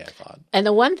good way, I thought. And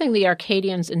the one thing the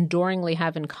Arcadians enduringly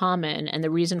have in common, and the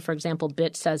reason, for example,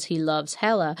 Bit says he loves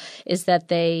Hella, is that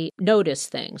they notice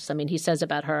things. I mean, he says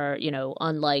about her,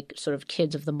 unlike sort of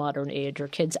kids of the modern age or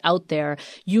kids out there,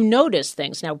 you notice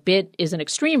things. Now, Bit is an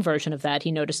extreme version of that.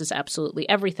 He notices absolutely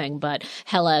everything, but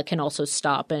Hella can also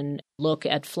stop and look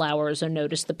at flowers or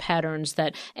notice the patterns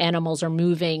that animals are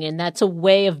moving. And that's a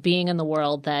way of being in the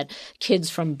world that kids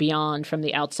from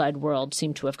the outside world,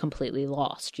 seem to have completely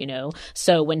lost, you know?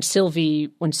 So when Sylvie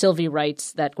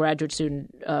writes, that graduate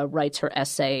student writes her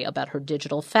essay about her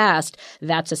digital fast,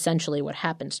 that's essentially what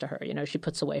happens to her. You know, she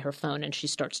puts away her phone and she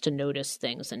starts to notice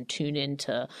things and tune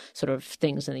into sort of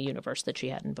things in the universe that she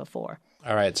hadn't before.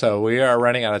 All right, so we are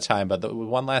running out of time, but the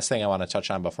one last thing I want to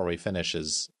touch on before we finish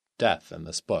is death in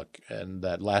this book. And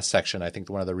that last section, I think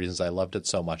one of the reasons I loved it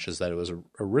so much is that it was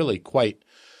a really quite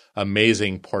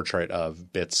amazing portrait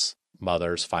of Bit's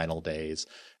mother's final days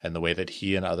and the way that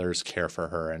he and others care for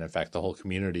her. And in fact, the whole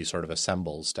community sort of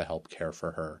assembles to help care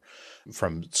for her,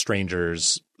 from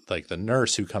strangers like the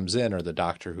nurse who comes in or the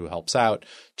doctor who helps out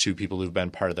to people who've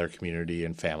been part of their community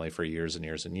and family for years and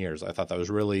years and years. I thought that was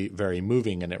really very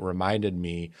moving, and it reminded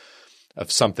me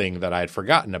of something that I had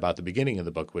forgotten about the beginning of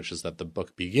the book, which is that the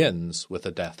book begins with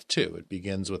a death too. It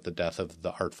begins with the death of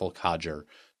the artful codger,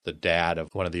 the dad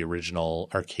of one of the original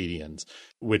Arcadians,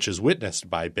 which is witnessed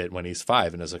by Bit when he's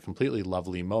 5 and is a completely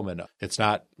lovely moment. It's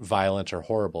not violent or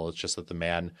horrible. It's just that the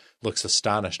man looks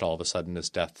astonished all of a sudden as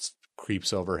death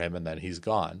creeps over him and then he's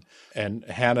gone. And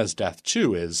Hannah's death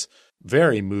too is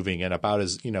very moving and about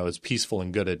as, you know, as peaceful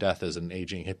and good a death as an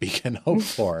aging hippie can hope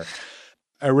for.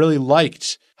 I really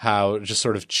liked how just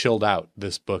sort of chilled out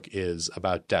this book is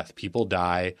about death. People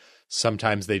die.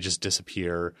 Sometimes they just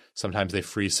disappear. Sometimes they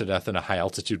freeze to death in a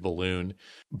high-altitude balloon.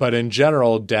 But in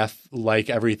general, death, like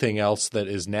everything else that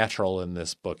is natural in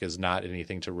this book, is not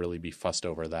anything to really be fussed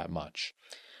over that much.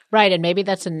 Right, and maybe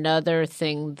that's another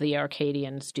thing the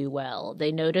Arcadians do well.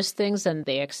 They notice things and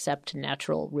they accept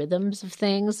natural rhythms of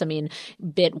things. I mean,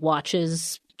 Bit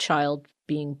watches child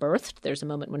being birthed. There's a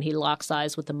moment when he locks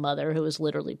eyes with the mother who is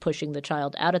literally pushing the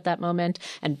child out at that moment.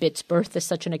 And Bit's birth is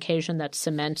such an occasion that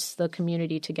cements the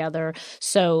community together.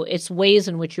 So it's ways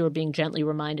in which you are being gently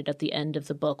reminded at the end of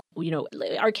the book. You know,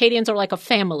 Arcadians are like a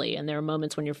family, and there are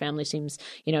moments when your family seems,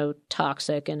 you know,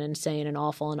 toxic and insane and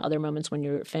awful, and other moments when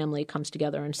your family comes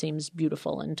together and seems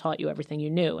beautiful and taught you everything you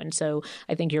knew. And so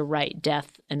I think you're right.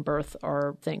 Death and birth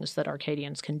are things that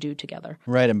Arcadians can do together.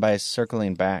 Right, and by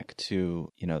circling back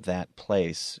to, you know, that place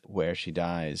where she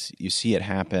dies, you see it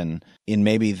happen in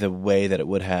maybe the way that it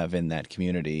would have in that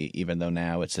community, even though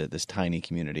now it's this tiny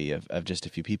community of just a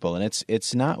few people. And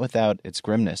it's not without its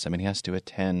grimness. I mean, he has to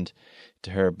attend to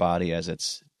her body as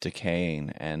it's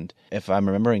decaying. And if I'm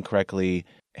remembering correctly,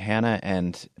 Hannah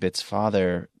and Bit's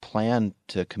father plan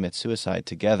to commit suicide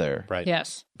together. Right.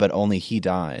 Yes. But only he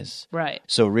dies. Right.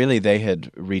 So really they had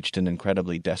reached an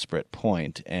incredibly desperate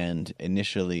point, and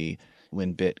initially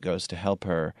when Bit goes to help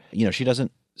her, you know, she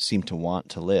doesn't seem to want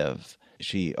to live.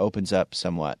 She opens up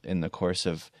somewhat in the course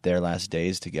of their last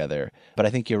days together. But I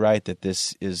think you're right that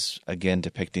this is, again,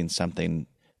 depicting something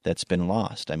that's been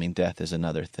lost. I mean, death is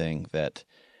another thing that,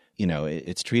 you know,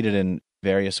 it's treated in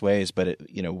various ways, but,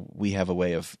 you know, we have a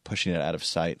way of pushing it out of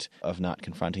sight, of not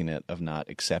confronting it, of not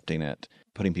accepting it,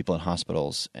 putting people in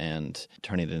hospitals and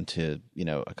turning it into, you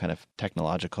know, a kind of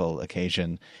technological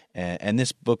occasion. And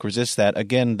this book resists that,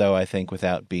 again, though, I think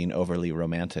without being overly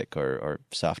romantic or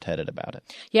soft-headed about it.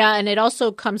 Yeah, and it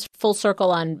also comes full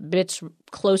circle on Bit's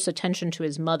close attention to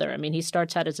his mother. I mean, he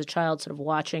starts out as a child sort of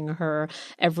watching her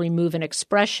every move and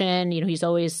expression. You know, he's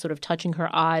always sort of touching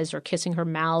her eyes or kissing her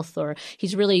mouth, or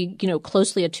he's really, you know,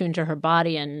 closely attuned to her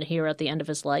body. And here at the end of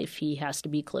his life, he has to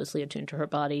be closely attuned to her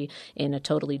body in a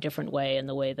totally different way, in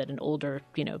the way that an older,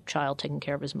 you know, child taking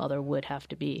care of his mother would have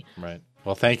to be. Right.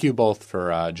 Well, thank you both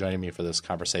for joining me for this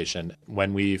conversation.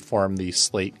 When we form the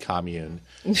Slate commune,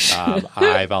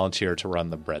 I volunteer to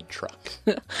run the bread truck.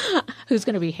 Who's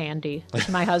going to be handy? Does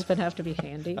my husband have to be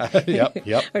handy?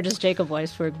 Yep. Or does Jacob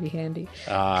Weisberg be handy?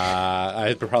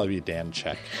 I'd probably be Dan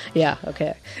Check. Yeah,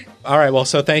 okay. All right. Well,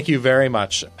 so thank you very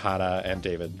much, Hannah and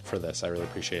David, for this. I really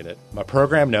appreciate it. A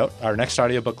program note, our next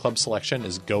audiobook club selection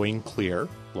is Going Clear,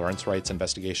 Lawrence Wright's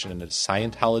investigation into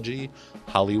Scientology,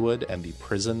 Hollywood, and the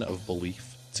Prison of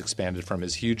Belief. It's expanded from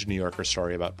his huge New Yorker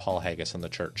story about Paul Haggis and the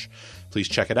church. Please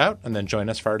check it out and then join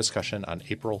us for our discussion on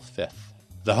April 5th.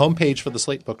 The homepage for the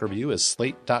Slate Book Review is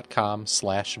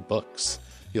slate.com/books.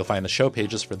 You'll find the show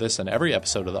pages for this and every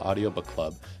episode of the Audiobook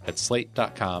Club at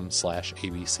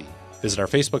slate.com/ABC. Visit our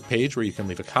Facebook page where you can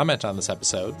leave a comment on this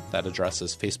episode. That address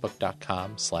is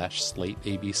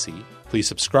facebook.com/slateabc. Please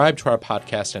subscribe to our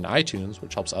podcast in iTunes,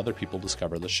 which helps other people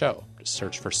discover the show. Just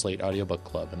search for Slate Audiobook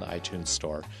Club in the iTunes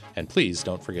store. And please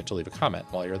don't forget to leave a comment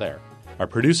while you're there. Our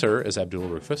producer is Abdul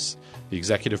Rufus. The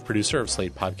executive producer of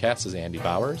Slate Podcasts is Andy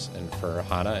Bowers. And for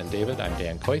Hannah and David, I'm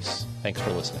Dan Kois. Thanks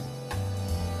for listening.